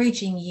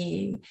encouraging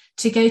you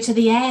to go to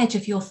the edge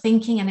of your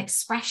thinking and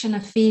expression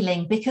of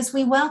feeling, because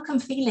we welcome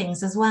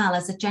feelings as well.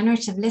 As a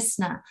generative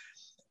listener,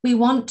 we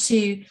want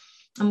to,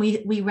 and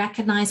we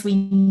recognize, we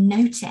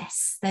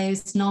notice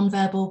those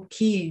nonverbal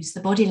cues, the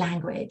body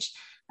language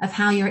of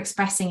how you're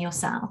expressing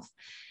yourself.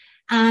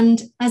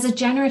 And as a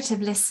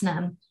generative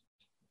listener,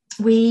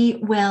 we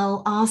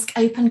will ask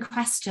open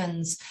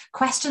questions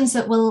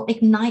that will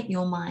ignite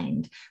your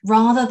mind,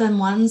 rather than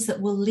ones that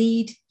will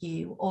lead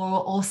you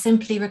or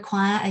simply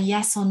require a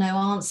yes or no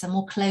answer,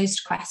 more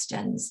closed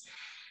questions.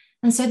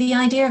 And so the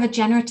idea of a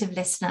generative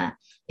listener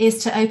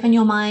is to open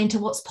your mind to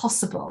what's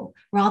possible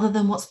rather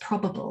than what's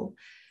probable,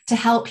 to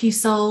help you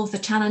solve the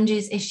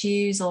challenges,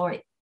 issues, or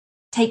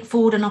take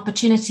forward an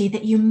opportunity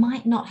that you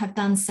might not have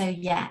done so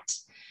yet.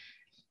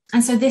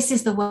 And so this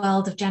is the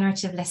world of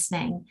generative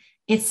listening.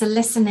 It's a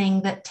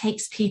listening that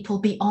takes people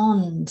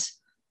beyond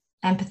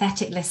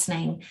empathetic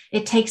listening.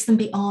 It takes them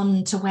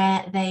beyond to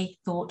where they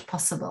thought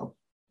possible.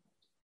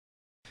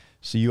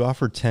 So you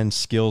offer 10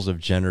 skills of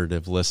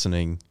generative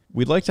listening.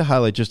 We'd like to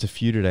highlight just a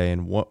few today.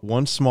 And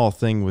one small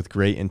thing with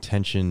great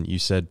intention, you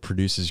said,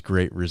 produces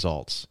great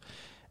results.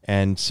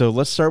 And so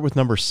let's start with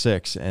number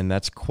 6, and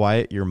that's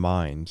quiet your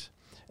mind.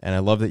 And I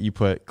love that you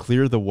put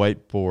clear the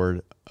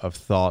whiteboard of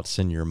thoughts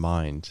in your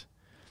mind.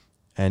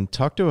 And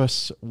talk to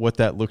us what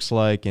that looks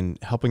like, and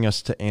helping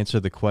us to answer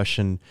the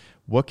question,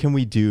 what can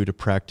we do to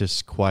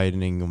practice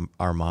quietening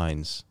our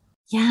minds?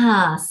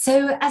 Yeah.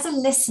 So as a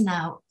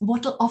listener,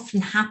 what will often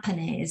happen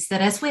is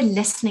that as we're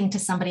listening to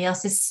somebody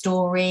else's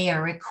story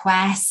or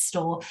request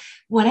or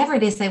whatever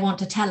it is they want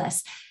to tell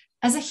us,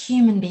 as a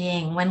human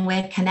being, when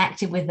we're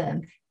connected with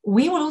them,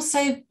 we will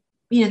also,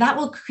 that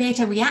will create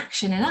a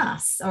reaction in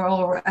us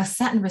or a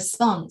certain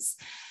response.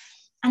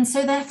 And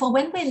so therefore,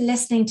 when we're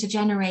listening to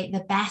generate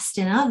the best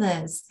in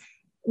others,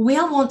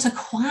 we'll want to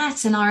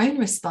quieten our own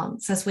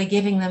response as we're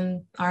giving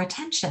them our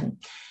attention.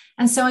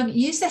 And so I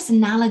use this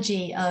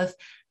analogy of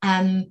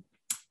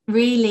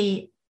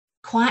really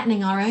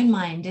quietening our own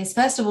mind is,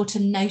 first of all, to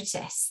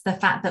notice the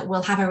fact that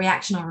we'll have a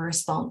reaction or a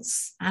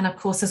response. And of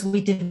course, as we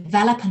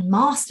develop and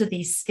master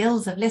these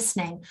skills of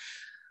listening,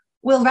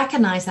 we'll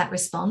recognize that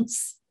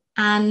response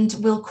and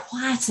we'll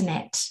quieten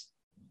it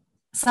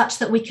such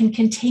that we can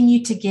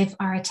continue to give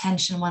our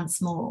attention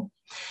once more.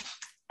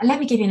 Let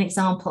me give you an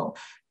example.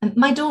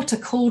 My daughter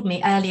called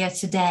me earlier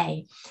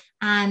today,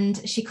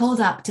 and she called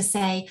up to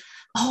say,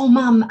 "Oh,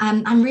 Mum,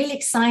 I'm really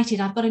excited.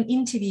 I've got an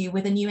interview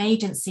with a new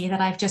agency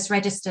that I've just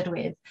registered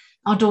with.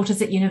 Our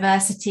daughter's at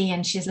university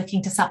and she's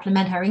looking to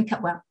supplement her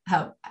income,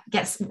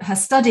 gets her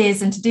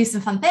studies and to do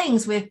some fun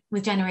things with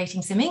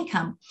generating some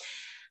income."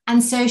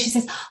 And so she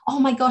says, "Oh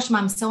my gosh,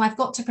 Mum, so I've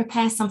got to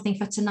prepare something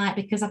for tonight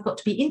because I've got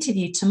to be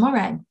interviewed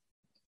tomorrow."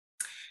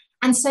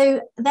 And so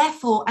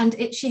therefore,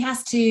 she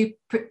has to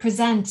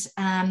present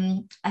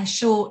a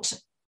short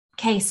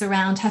case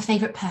around her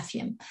favorite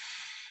perfume.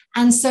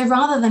 And so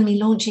rather than me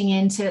launching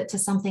into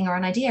something or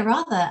an idea,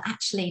 rather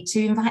actually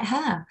to invite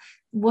her,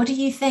 what do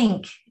you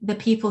think the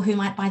people who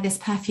might buy this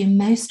perfume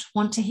most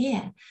want to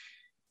hear?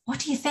 What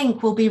do you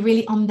think will be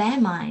really on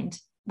their mind,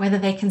 whether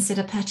they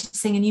consider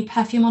purchasing a new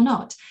perfume or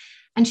not?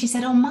 And she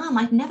said, "Oh, Mum,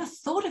 I'd never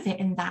thought of it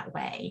in that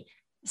way.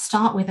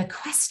 Start with a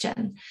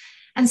question."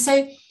 And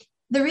so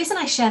the reason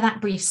I share that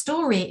brief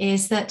story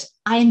is that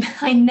I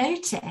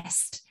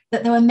noticed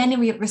that there were many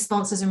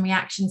responses and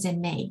reactions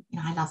in me.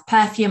 I love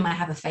perfume. I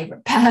have a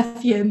favorite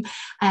perfume.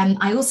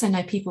 I also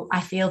know people I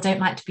feel don't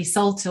like to be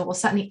sold to, or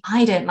certainly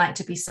I don't like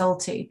to be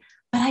sold to,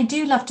 but I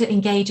do love to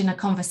engage in a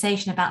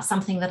conversation about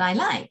something that I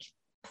like,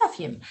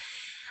 perfume.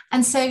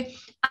 And so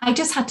I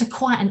just had to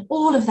quieten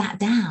all of that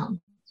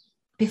down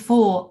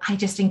before I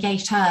just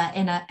engaged her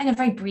in a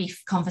very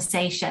brief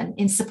conversation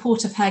in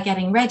support of her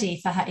getting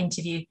ready for her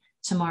interview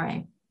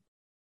tomorrow.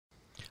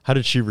 How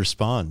did she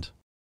respond?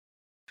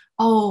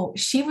 Oh,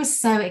 she was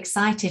so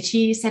excited.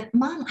 She said,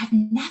 "Mom, I've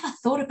never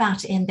thought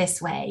about it in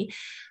this way.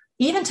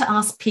 even to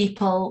ask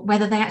people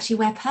whether they actually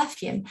wear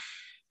perfume.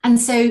 And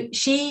so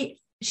she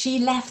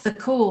left the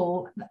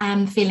call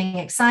feeling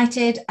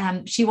excited.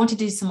 She wanted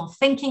to do some more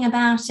thinking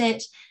about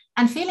it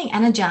and feeling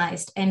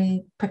energized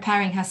in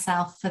preparing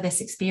herself for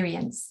this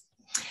experience.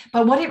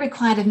 But what it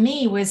required of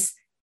me was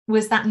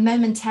that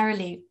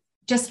momentarily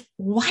just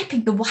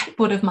wiping the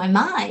whiteboard of my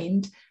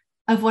mind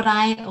of what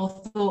I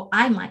thought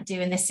I might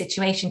do in this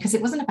situation, because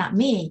it wasn't about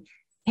me.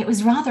 It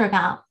was rather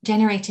about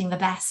generating the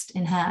best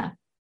in her.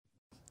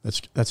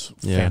 That's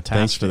yeah, fantastic.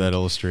 Thanks for that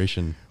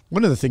illustration.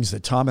 One of the things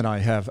that Tom and I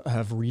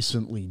have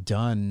recently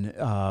done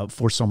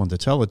for someone to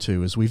tell it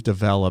to is we've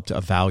developed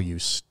a value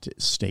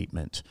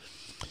statement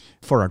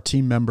for our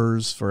team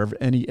members, for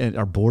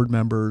our board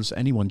members,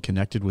 anyone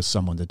connected with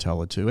someone to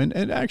tell it to, and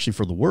actually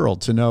for the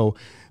world to know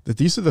that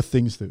these are the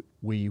things that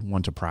we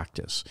want to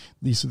practice.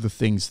 These are the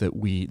things that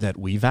we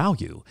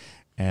value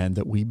and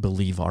that we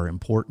believe are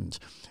important.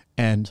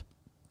 And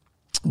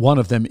one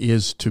of them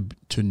is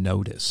to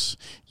notice.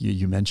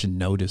 You mentioned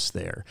notice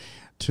there.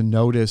 To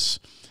notice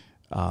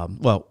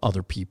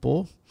other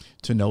people,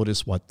 to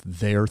notice what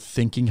they're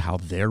thinking, how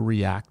they're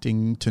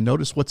reacting, to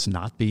notice what's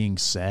not being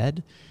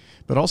said.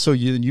 But also,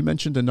 you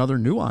mentioned another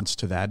nuance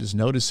to that is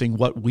noticing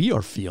what we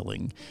are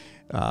feeling,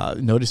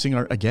 noticing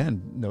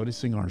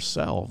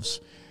ourselves,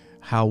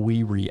 how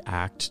we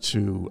react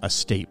to a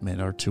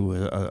statement or to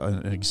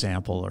an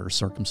example or a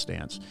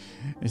circumstance.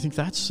 I think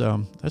that's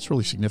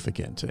really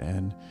significant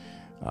and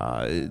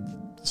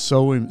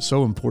so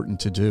important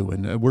to do.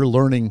 And we're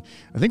learning,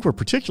 I think we're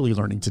particularly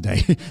learning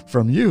today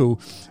from you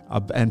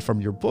and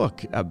from your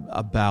book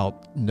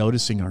about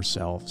noticing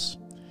ourselves,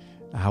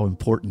 how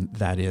important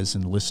that is,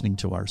 and listening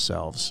to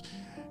ourselves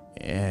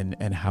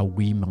and how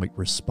we might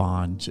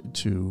respond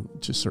to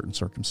certain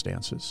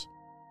circumstances.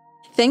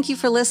 Thank you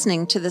for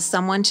listening to the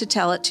Someone to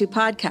Tell It To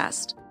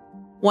podcast.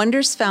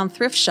 Wonders Found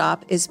Thrift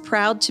Shop is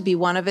proud to be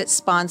one of its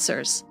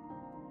sponsors.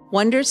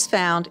 Wonders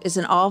Found is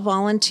an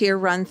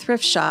all-volunteer-run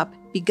thrift shop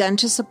begun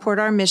to support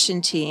our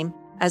mission team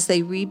as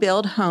they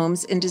rebuild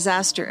homes in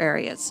disaster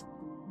areas.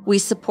 We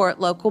support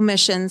local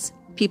missions,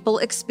 people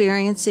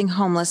experiencing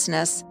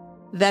homelessness,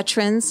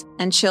 veterans,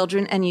 and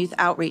children and youth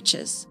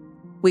outreaches.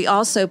 We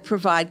also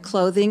provide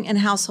clothing and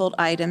household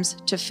items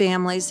to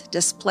families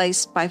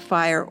displaced by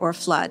fire or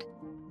flood.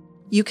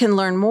 You can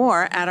learn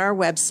more at our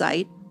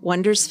website,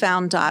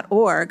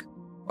 wondersfound.org,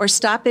 or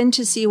stop in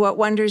to see what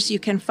wonders you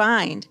can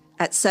find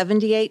at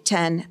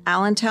 7810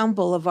 Allentown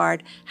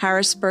Boulevard,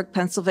 Harrisburg,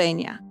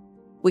 Pennsylvania.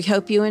 We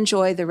hope you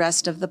enjoy the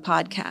rest of the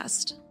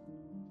podcast.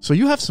 So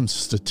you have some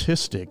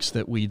statistics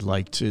that we'd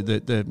like to,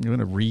 that I'm going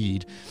to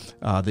read,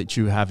 that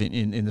you have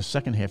in the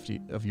second half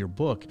of your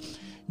book.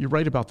 You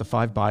write about the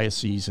 5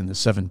 biases and the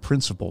 7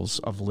 principles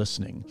of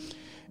listening.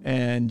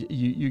 And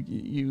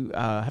you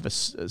have a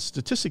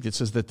statistic that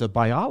says that the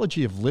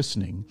biology of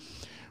listening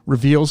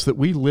reveals that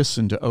we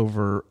listen to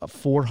over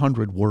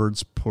 400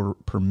 words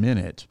per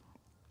minute,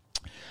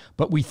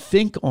 but we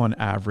think on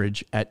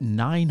average at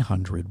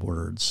 900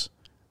 words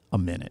a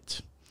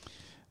minute.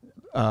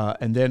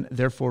 And then,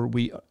 therefore,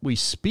 we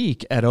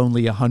speak at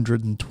only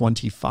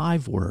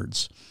 125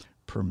 words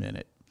per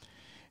minute.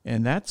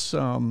 And that's,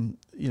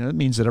 it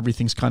means that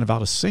everything's kind of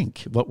out of sync.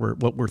 What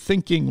we're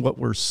thinking, what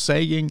we're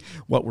saying,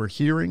 what we're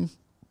hearing.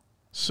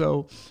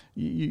 So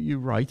you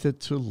write that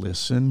to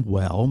listen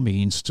well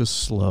means to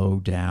slow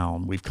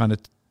down. We've kind of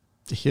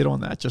hit on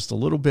that just a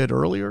little bit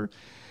earlier.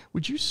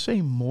 Would you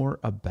say more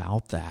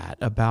about that,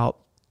 about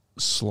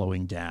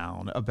slowing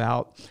down,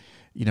 about,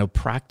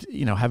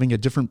 having a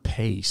different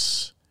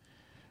pace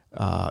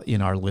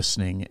in our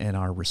listening and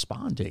our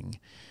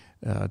responding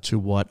to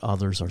what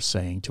others are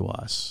saying to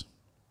us?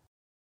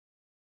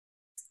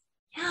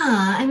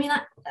 Yeah, I mean,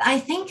 I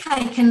think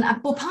I can,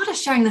 part of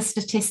sharing the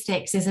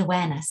statistics is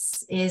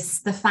awareness,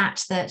 is the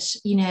fact that,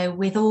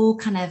 with all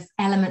kind of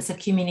elements of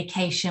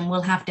communication,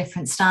 we'll have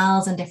different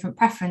styles and different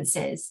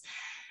preferences.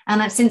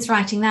 And since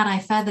writing that, I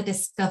further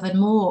discovered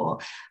more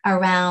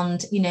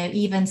around,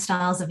 even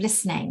styles of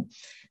listening.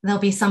 There'll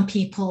be some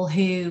people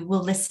who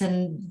will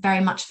listen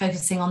very much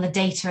focusing on the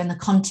data and the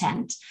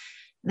content.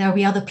 There'll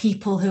be other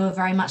people who are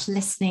very much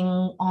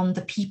listening on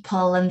the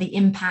people and the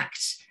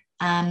impact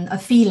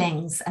of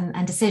feelings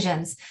and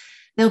decisions.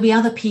 There'll be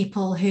other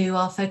people who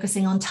are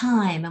focusing on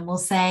time and will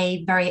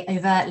say very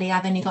overtly,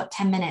 I've only got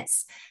 10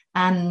 minutes,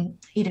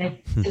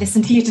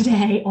 listen to you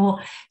today, or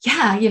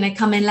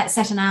come in, let's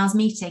set an hour's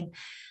meeting.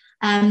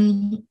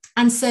 And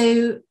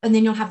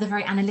then you'll have the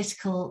very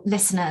analytical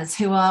listeners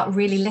who are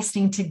really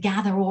listening to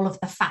gather all of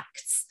the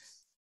facts.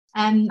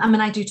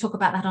 I do talk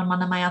about that on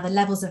one of my other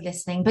levels of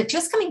listening, but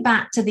just coming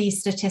back to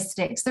these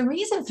statistics, the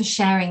reason for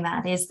sharing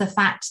that is the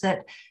fact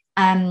that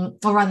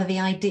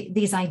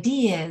these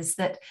ideas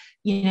that,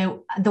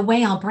 the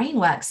way our brain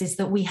works is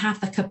that we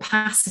have the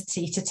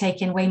capacity to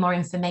take in way more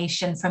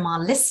information from our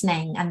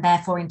listening and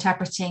therefore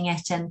interpreting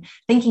it and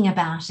thinking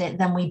about it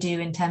than we do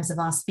in terms of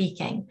our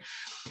speaking.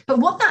 But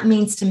what that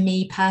means to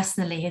me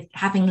personally,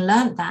 having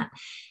learned that,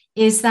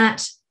 is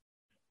that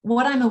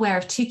what I'm aware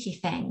of 2 key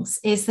things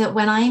is that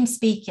when I'm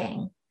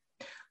speaking,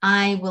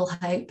 I will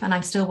hope, and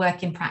I'm still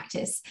work in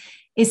practice,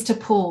 is to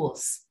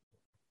pause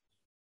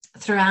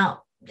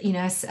throughout,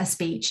 a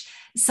speech,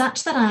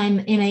 such that I'm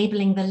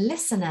enabling the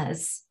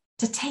listeners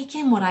to take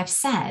in what I've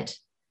said.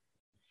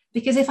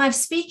 Because if I'm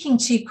speaking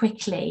too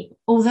quickly,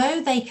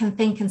 although they can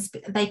think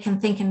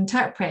and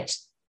interpret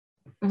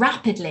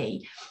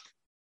rapidly,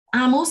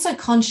 I'm also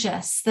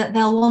conscious that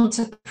they'll want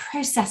to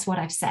process what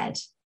I've said.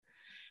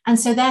 And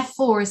so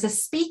therefore, as a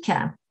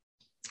speaker,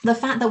 the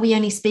fact that we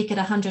only speak at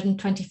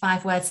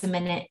 125 words a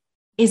minute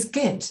is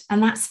good,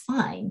 and that's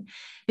fine,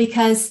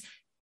 because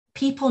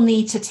people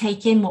need to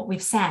take in what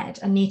we've said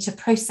and need to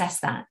process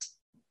that.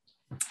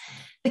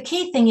 The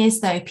key thing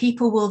is, though,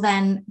 people will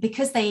then,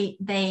 because they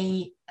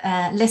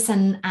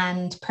listen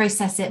and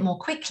process it more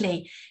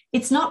quickly,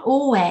 it's not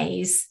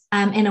always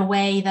in a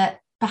way that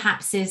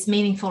perhaps is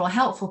meaningful or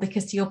helpful,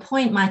 because to your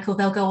point, Michael,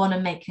 they'll go on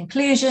and make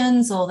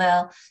conclusions, or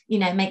they'll,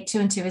 make 2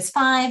 and 2 is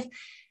 5.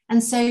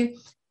 And so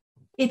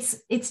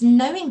it's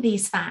knowing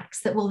these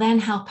facts that will then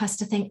help us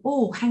to think,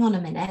 oh, hang on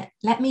a minute,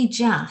 let me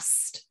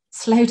just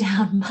slow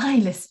down my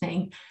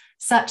listening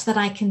such that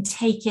I can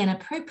take in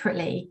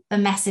appropriately the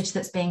message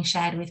that's being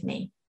shared with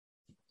me.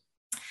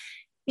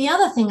 The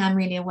other thing I'm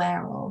really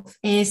aware of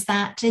is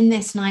that in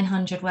this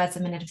 900 words a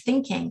minute of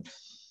thinking,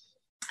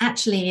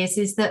 actually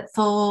is that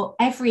for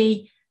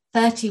every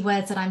 30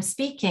 words that I'm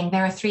speaking,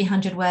 there are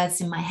 300 words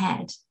in my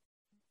head.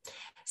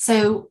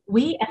 So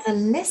we as a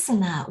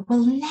listener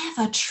will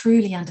never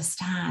truly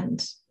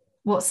understand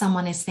what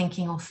someone is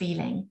thinking or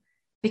feeling,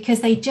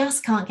 because they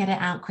just can't get it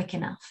out quick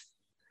enough.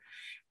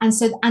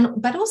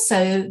 But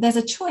also there's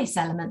a choice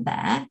element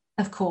there.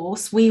 Of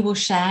course, we will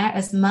share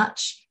as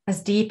much,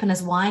 as deep and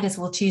as wide as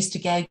we'll choose to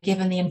go,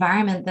 given the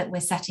environment that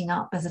we're setting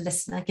up as a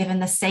listener, given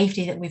the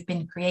safety that we've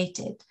been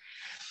created.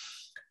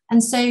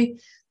 And so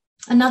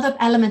another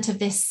element of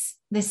this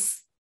of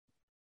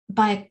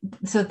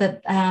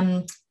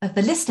the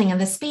listening and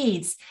the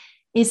speeds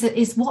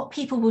is what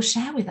people will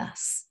share with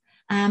us,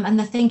 and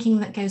the thinking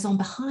that goes on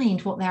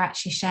behind what they're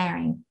actually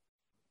sharing.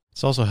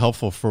 It's also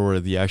helpful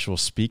for the actual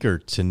speaker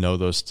to know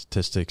those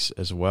statistics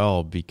as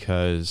well,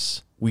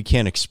 because we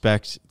can't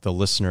expect the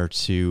listener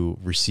to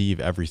receive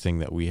everything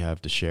that we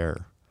have to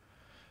share.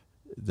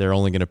 They're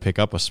only going to pick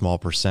up a small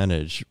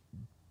percentage,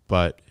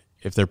 but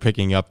if they're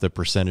picking up the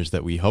percentage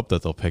that we hope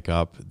that they'll pick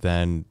up,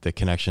 then the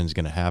connection is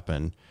going to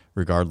happen,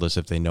 regardless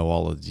if they know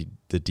all of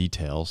the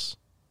details,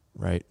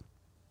 right?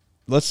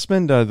 Let's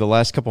spend the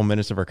last couple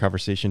minutes of our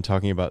conversation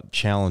talking about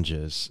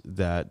challenges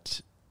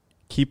that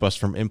keep us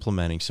from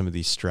implementing some of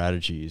these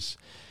strategies.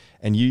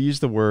 And you use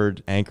the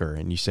word anchor,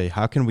 and you say,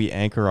 how can we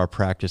anchor our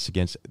practice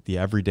against the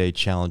everyday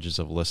challenges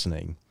of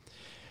listening?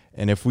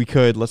 And if we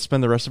could, let's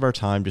spend the rest of our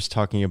time just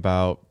talking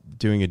about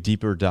doing a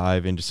deeper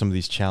dive into some of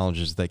these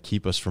challenges that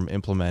keep us from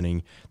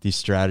implementing these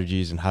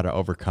strategies and how to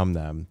overcome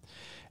them.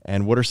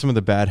 And what are some of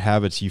the bad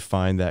habits you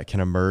find that can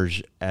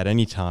emerge at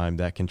any time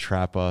that can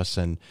trap us?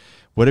 And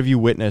what have you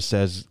witnessed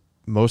as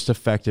most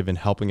effective in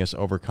helping us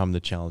overcome the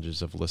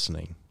challenges of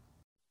listening?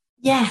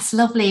 Yes,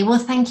 lovely. Well,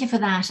 thank you for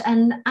that.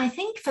 And I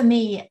think for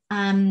me,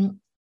 some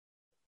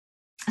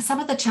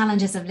of the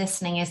challenges of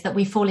listening is that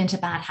we fall into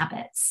bad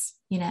habits.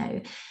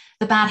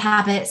 The bad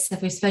habits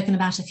that we've spoken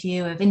about a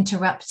few, of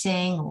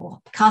interrupting or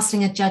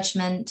casting a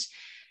judgment,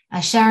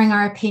 sharing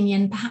our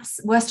opinion, perhaps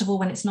worst of all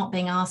when it's not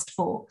being asked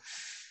for.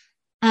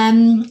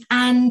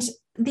 And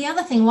the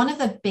other thing, one of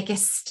the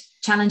biggest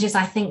challenges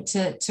I think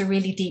to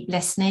really deep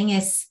listening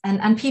is,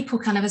 and people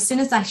kind of, as soon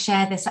as I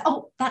share this,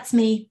 oh, that's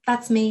me,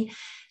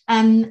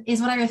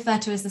 is what I refer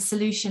to as the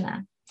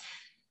solutioner.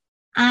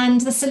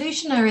 And the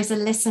solutioner is a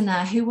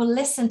listener who will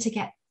listen to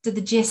get to the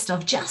gist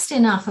of just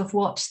enough of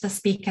what the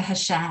speaker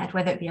has shared,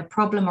 whether it be a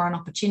problem or an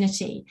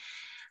opportunity.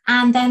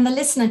 And then the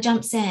listener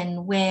jumps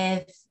in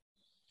with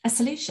a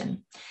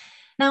solution.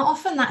 Now,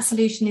 often that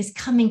solution is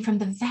coming from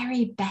the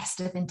very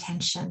best of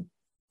intention.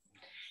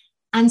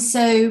 And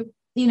so,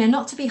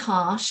 not to be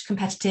harsh,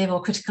 competitive,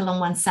 or critical on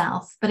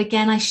oneself, but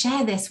again, I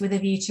share this with a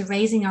view to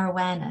raising our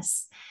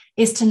awareness,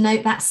 is to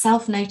note that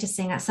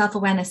self-noticing, that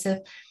self-awareness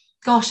of,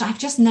 gosh, I've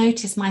just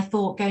noticed my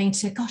thought going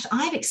to, gosh,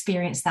 I've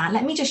experienced that.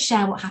 Let me just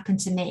share what happened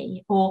to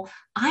me. Or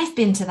I've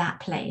been to that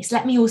place.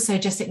 Let me also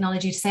just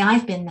acknowledge you to say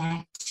I've been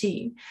there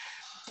too.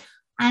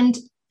 And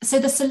so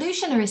the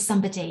solutioner is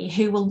somebody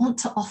who will want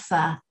to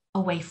offer a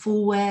way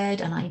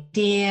forward, an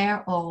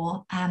idea,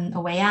 or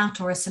a way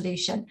out, or a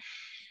solution.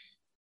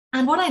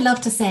 And what I love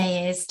to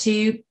say is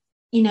to,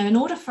 in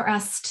order for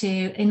us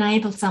to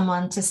enable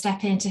someone to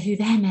step into who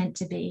they're meant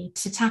to be,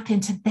 to tap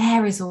into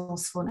their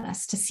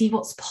resourcefulness, to see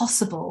what's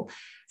possible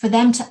for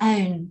them to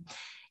own,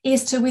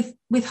 is to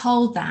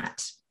withhold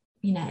that,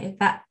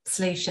 that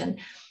solution,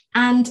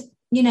 and,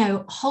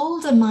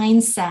 hold a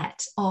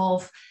mindset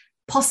of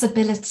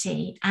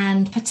possibility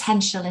and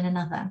potential in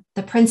another.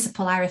 The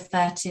principle I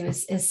refer to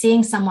is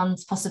seeing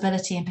someone's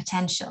possibility and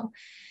potential.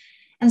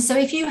 And so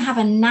if you have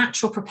a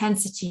natural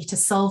propensity to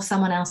solve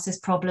someone else's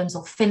problems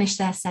or finish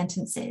their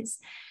sentences,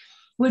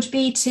 would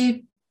be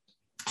to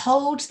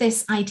hold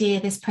this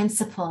idea, this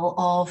principle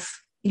of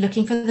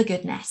looking for the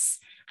goodness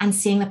and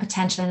seeing the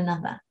potential in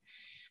another.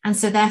 And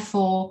so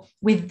therefore,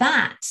 with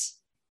that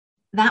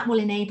will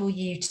enable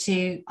you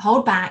to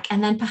hold back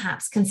and then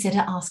perhaps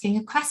consider asking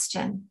a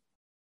question.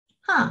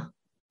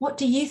 What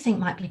do you think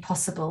might be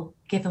possible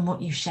given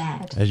what you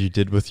shared? As you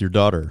did with your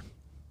daughter.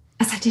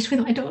 As I did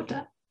with my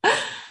daughter.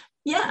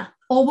 Yeah.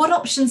 Or what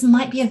options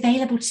might be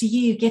available to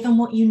you given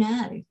what you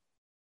know?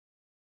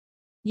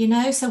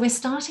 So we're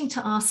starting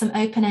to ask some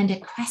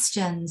open-ended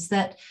questions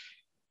that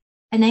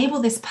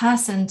enable this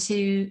person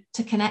to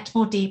connect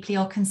more deeply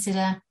or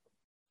consider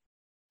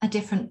a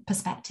different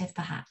perspective,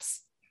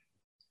 perhaps.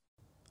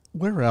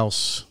 Where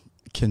else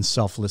can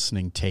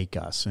self-listening take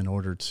us in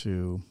order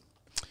to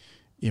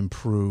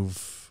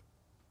improve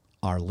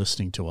our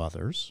listening to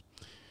others,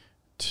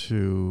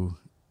 to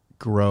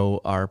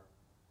grow our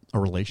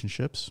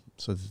relationships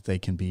so that they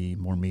can be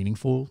more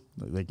meaningful,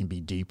 they can be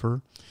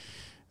deeper,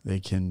 they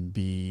can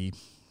be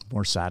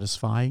more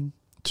satisfying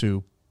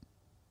to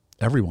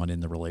everyone in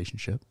the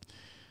relationship?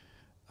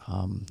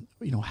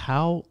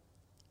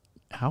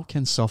 How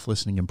can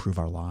self-listening improve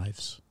our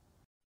lives?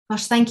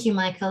 Gosh, thank you,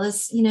 Michael.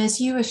 As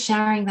you were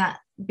sharing that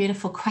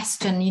beautiful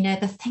question,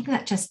 the thing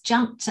that just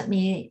jumped at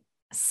me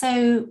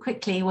so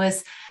quickly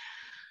was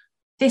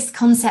this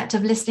concept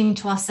of listening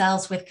to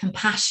ourselves with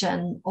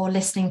compassion or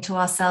listening to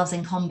ourselves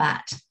in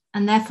combat.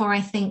 And therefore,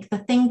 I think the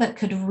thing that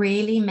could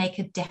really make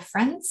a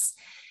difference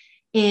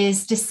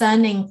is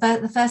discerning.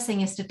 The first thing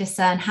is to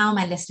discern, how am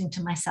I listening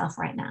to myself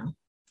right now?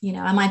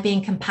 Am I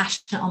being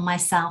compassionate on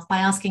myself by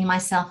asking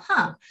myself,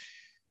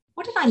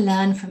 what did I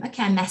learn from,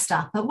 I messed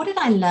up, but what did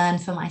I learn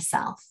for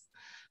myself?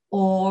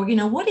 Or,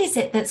 what is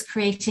it that's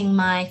creating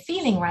my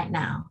feeling right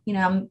now?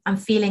 I'm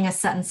feeling a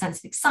certain sense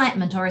of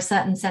excitement or a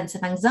certain sense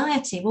of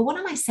anxiety. Well, what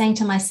am I saying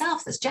to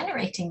myself that's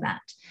generating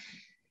that?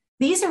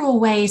 These are all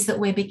ways that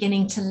we're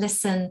beginning to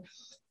listen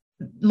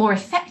more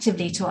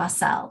effectively to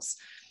ourselves.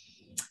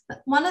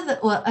 But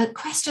a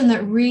question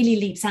that really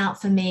leaps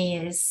out for me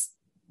is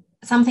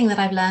something that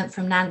I've learned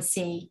from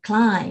Nancy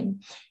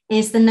Klein,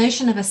 is the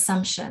notion of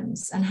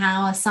assumptions and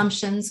how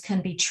assumptions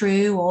can be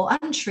true or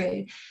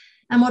untrue.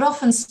 And what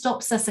often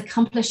stops us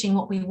accomplishing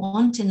what we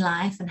want in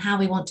life and how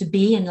we want to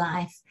be in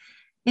life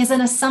is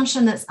an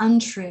assumption that's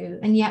untrue,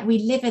 and yet we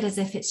live it as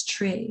if it's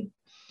true.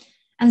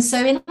 And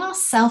so in our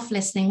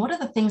self-listening, what are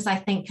the things I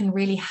think can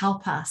really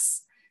help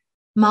us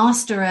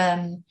master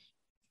a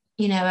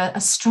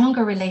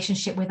stronger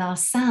relationship with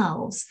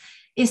ourselves,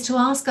 is to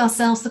ask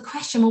ourselves the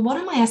question, well, what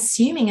am I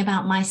assuming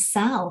about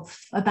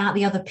myself, about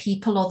the other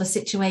people or the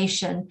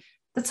situation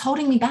that's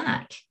holding me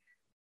back?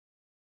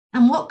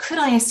 And what could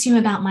I assume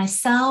about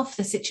myself,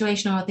 the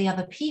situation, or the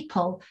other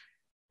people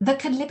that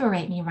could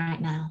liberate me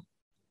right now?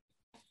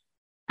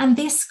 And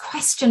this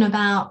question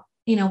about,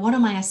 what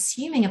am I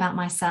assuming about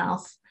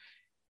myself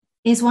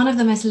is one of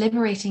the most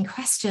liberating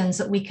questions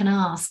that we can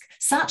ask,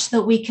 such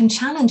that we can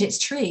challenge its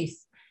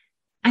truth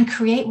and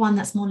create one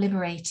that's more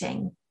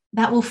liberating,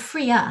 that will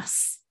free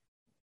us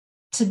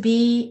to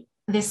be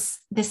this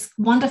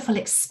wonderful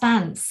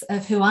expanse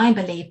of who I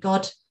believe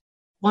God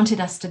wanted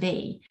us to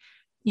be.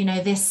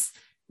 This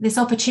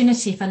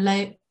opportunity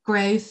for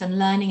growth and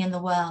learning in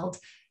the world,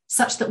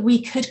 such that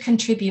we could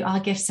contribute our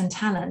gifts and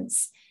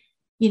talents,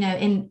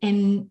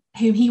 in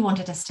whom He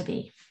wanted us to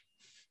be.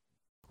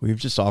 We've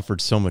just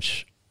offered so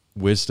much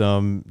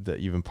wisdom that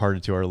you've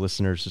imparted to our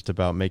listeners just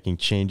about making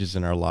changes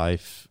in our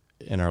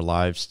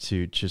lives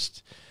to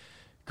just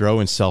grow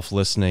in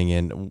self-listening.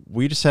 And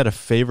we just had a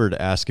favor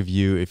to ask of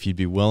you, if you'd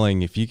be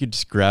willing, if you could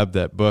just grab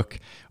that book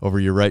over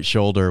your right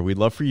shoulder. We'd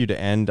love for you to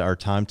end our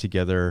time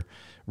together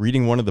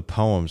reading one of the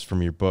poems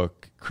from your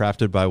book,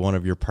 crafted by one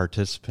of your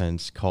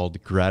participants,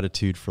 called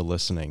Gratitude for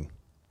Listening.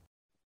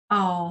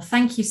 Oh,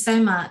 thank you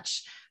so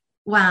much.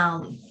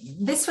 Wow,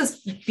 this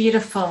was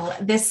beautiful.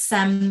 This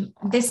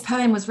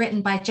poem was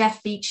written by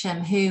Jeff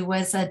Beecham, who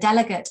was a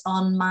delegate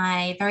on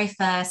my very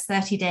first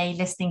 30-day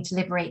Listening to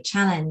Liberate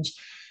challenge.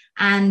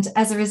 And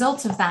as a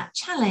result of that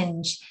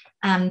challenge,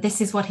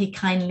 this is what he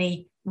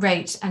kindly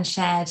wrote and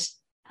shared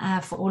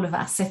for all of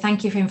us. So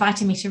thank you for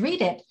inviting me to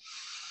read it.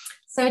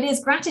 So it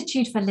is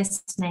Gratitude for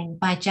Listening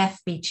by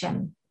Jeff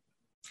Beecham.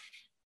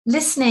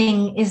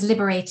 Listening is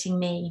liberating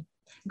me.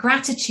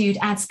 Gratitude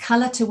adds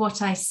color to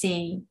what I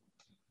see.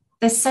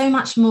 There's so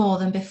much more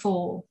than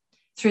before.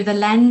 Through the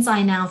lens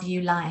I now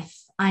view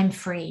life, I'm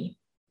free.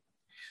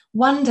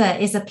 Wonder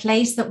is a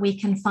place that we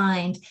can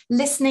find,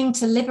 listening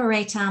to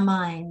liberate our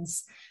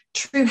minds.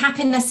 True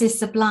happiness is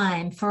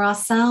sublime for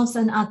ourselves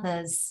and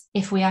others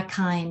if we are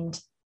kind.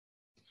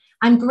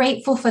 I'm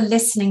grateful for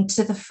listening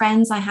to the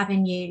friends I have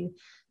in you.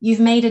 You've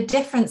made a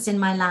difference in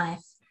my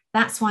life.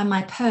 That's why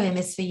my poem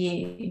is for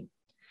you.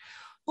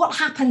 What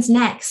happens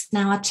next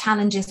now our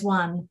challenge is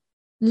won?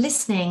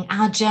 Listening,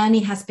 our journey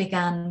has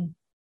begun.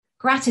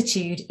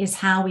 Gratitude is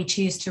how we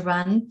choose to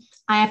run.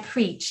 I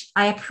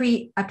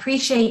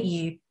appreciate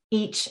you,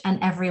 each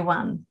and every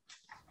one.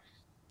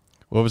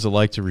 What was it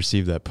like to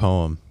receive that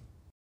poem?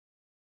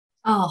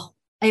 Oh,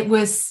 it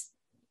was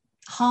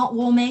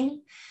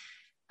heartwarming,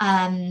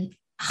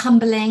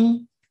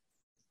 humbling,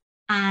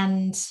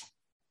 and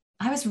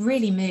I was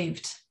really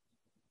moved.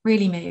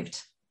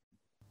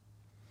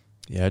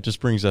 Yeah, it just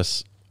brings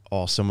us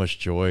all so much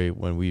joy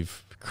when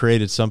we've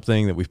created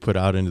something that we've put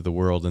out into the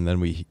world, and then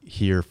we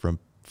hear from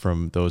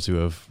those who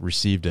have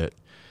received it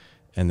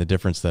and the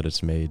difference that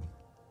it's made.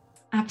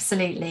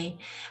 Absolutely.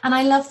 And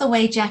I love the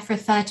way Jeff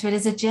referred to it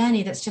as a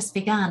journey that's just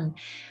begun.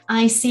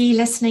 I see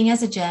listening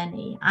as a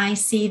journey. I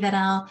see that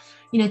our,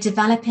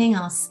 developing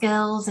our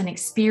skills and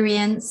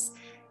experience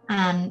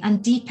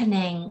and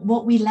deepening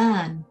what we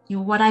learn,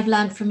 what I've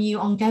learned from you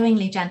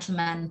ongoingly,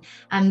 gentlemen.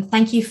 And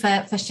thank you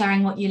for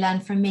sharing what you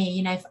learned from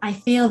me. I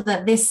feel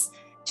that this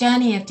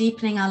journey of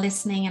deepening our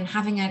listening and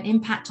having an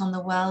impact on the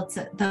world,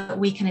 that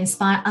we can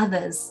inspire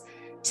others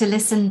to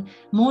listen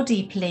more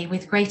deeply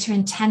with greater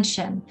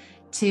intention,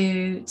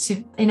 to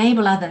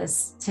enable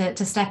others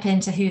to step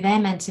into who they're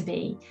meant to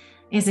be,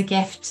 is a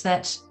gift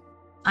that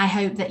I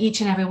hope that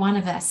each and every one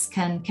of us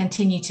can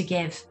continue to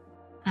give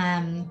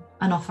and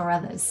offer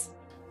others.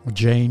 Well,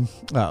 Jane,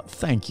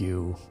 thank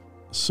you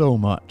so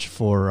much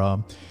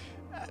for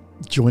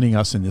joining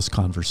us in this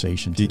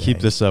conversation today. If you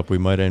keep this up, we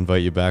might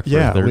invite you back for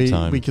a third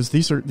time. Because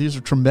these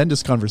are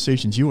tremendous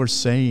conversations. You are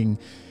saying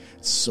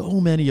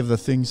so many of the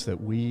things that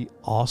we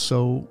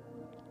also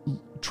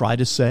try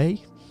to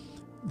say,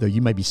 though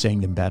you might be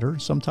saying them better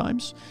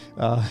sometimes.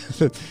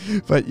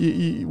 But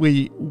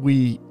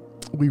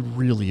we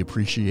really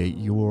appreciate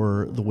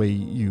the way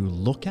you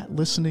look at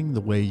listening,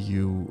 the way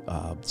you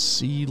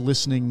see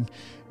listening,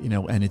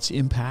 and its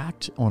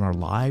impact on our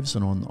lives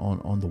and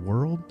on the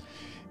world.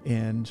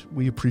 And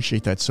we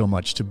appreciate that so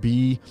much. To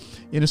be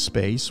in a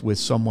space with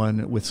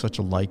someone with such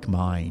a like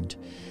mind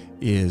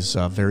is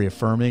very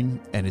affirming,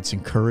 and it's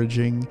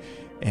encouraging,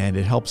 and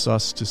it helps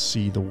us to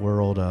see the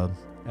world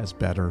as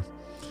better,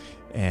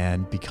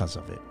 and because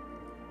of it.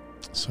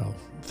 So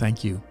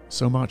thank you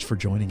so much for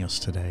joining us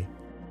today.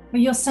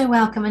 Well, you're so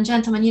welcome. And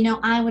gentlemen,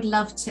 I would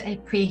love to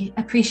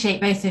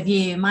appreciate both of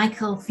you,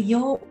 Michael, for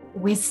your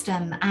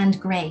wisdom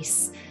and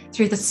grace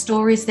through the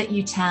stories that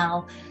you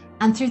tell,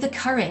 and through the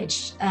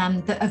courage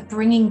of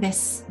bringing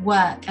this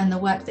work and the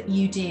work that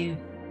you do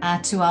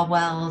to our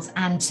world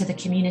and to the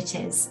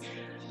communities.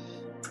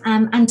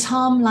 And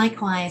Tom,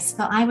 likewise,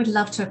 for I would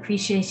love to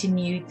appreciate in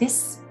you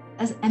this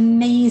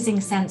amazing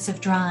sense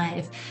of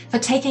drive for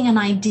taking an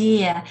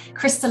idea,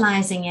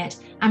 crystallizing it,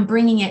 and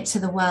bringing it to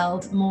the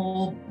world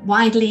more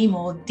widely,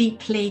 more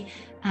deeply,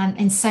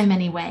 in so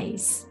many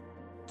ways.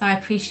 So I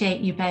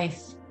appreciate you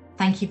both.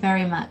 Thank you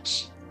very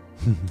much.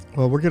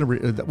 Well,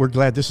 we're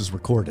glad this is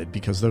recorded,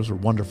 because those are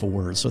wonderful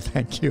words. So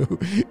thank you.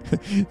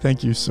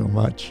 Thank you so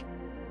much.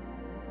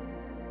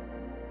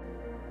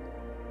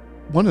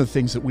 One of the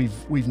things that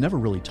we've never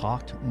really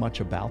talked much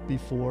about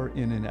before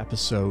in an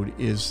episode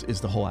is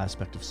the whole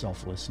aspect of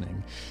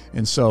self-listening.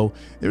 And so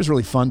it was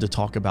really fun to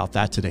talk about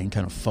that today and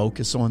kind of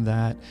focus on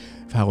that,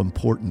 how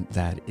important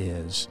that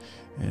is.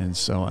 And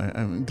so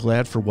I'm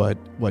glad for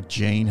what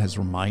Jane has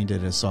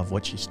reminded us of,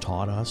 what she's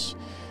taught us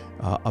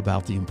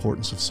about the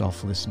importance of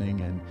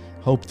self-listening, and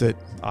hope that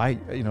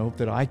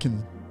I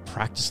can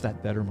practice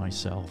that better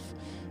myself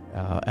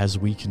as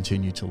we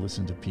continue to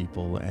listen to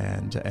people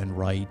and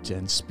write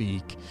and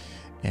speak,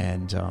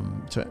 and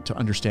to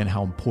understand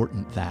how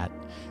important that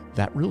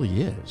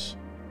really is.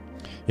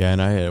 Yeah,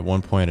 and I at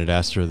one point had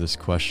asked her this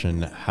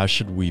question: how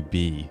should we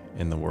be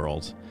in the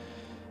world?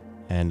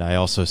 And I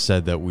also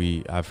said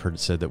that I've heard it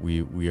said that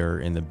we are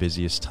in the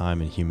busiest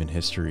time in human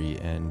history,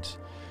 and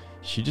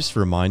she just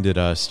reminded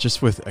us,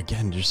 just with,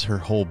 again, just her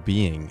whole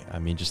being, I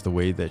mean, just the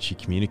way that she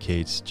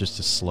communicates, just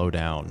to slow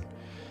down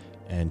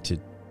and to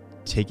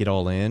take it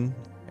all in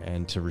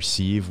and to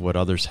receive what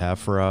others have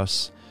for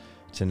us,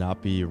 to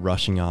not be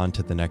rushing on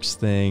to the next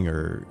thing,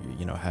 or,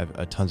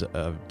 have tons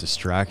of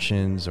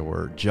distractions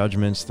or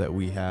judgments that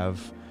we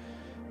have,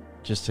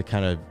 just to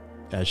kind of,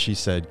 as she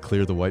said,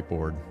 clear the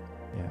whiteboard.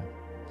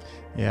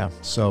 Yeah.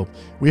 So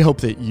we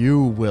hope that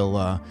you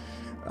will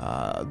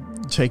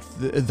take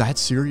that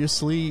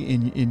seriously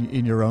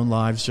in your own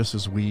lives, just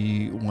as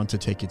we want to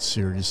take it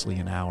seriously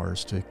in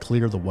ours, to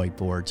clear the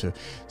whiteboard, to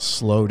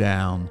slow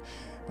down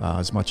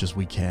as much as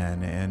we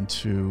can, and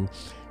to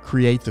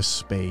create the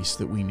space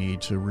that we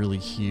need to really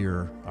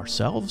hear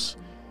ourselves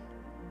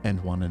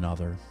and one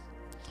another.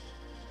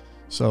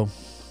 So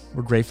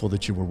we're grateful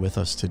that you were with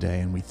us today,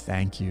 and we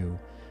thank you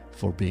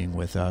for being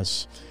with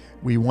us.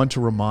 We want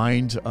to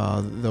remind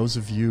those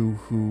of you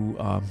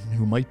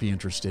who might be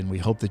interested, and we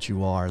hope that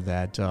you are,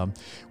 that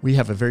we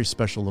have a very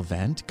special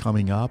event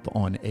coming up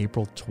on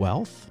April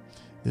 12th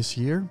this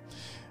year,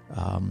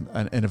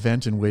 an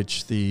event in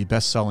which the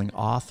best-selling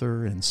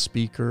author and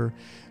speaker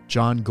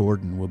John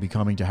Gordon will be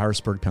coming to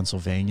Harrisburg,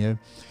 Pennsylvania,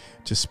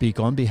 to speak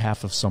on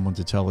behalf of Someone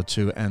to Tell It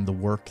To, and the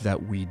work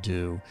that we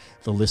do,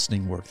 the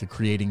listening work, the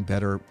creating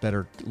better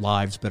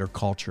lives, better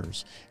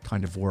cultures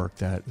kind of work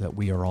that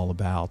we are all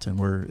about. And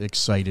we're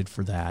excited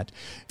for that.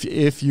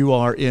 If you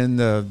are in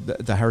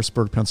the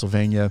Harrisburg,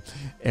 Pennsylvania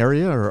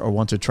area, or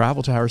want to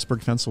travel to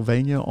Harrisburg,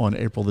 Pennsylvania on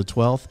April the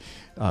 12th,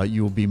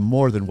 you will be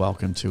more than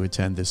welcome to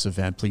attend this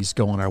event. Please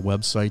go on our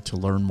website to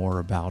learn more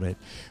about it.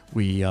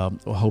 We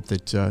hope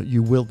that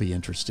you will be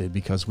interested,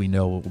 because we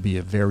know it will be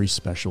a very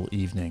special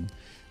evening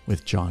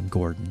with John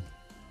Gordon.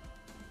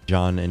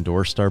 John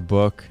endorsed our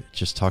book,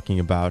 just talking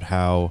about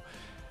how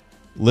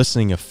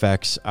listening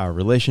affects our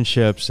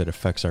relationships, it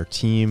affects our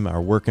team,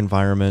 our work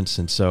environments.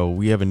 And so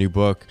we have a new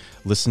book,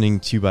 Listening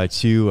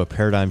 2x2, A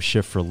Paradigm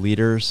Shift for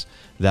Leaders.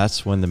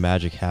 That's when the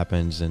magic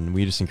happens. And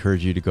we just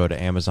encourage you to go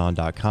to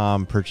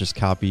Amazon.com, purchase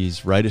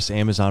copies, write us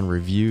Amazon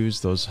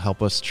reviews. Those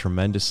help us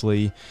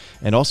tremendously.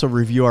 And also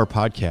review our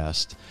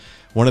podcast.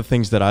 One of the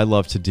things that I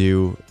love to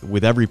do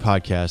with every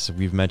podcast,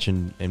 we've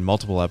mentioned in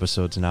multiple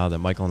episodes now that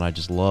Michael and I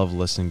just love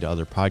listening to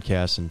other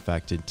podcasts. In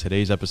fact, in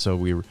today's episode,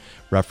 we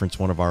reference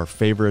one of our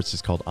favorites.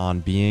 It's called On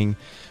Being.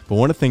 But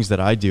one of the things that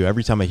I do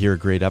every time I hear a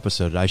great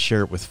episode, I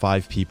share it with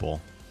 5 people.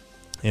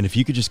 And if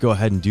you could just go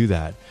ahead and do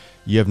that,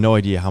 you have no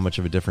idea how much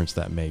of a difference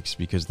that makes,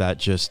 because that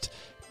just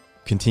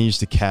continues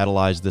to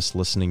catalyze this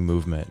listening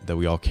movement that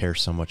we all care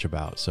so much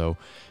about. So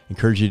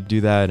encourage you to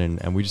do that.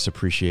 And we just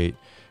appreciate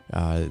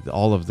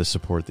all of the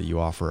support that you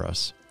offer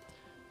us.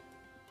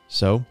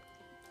 So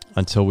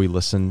until we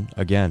listen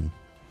again.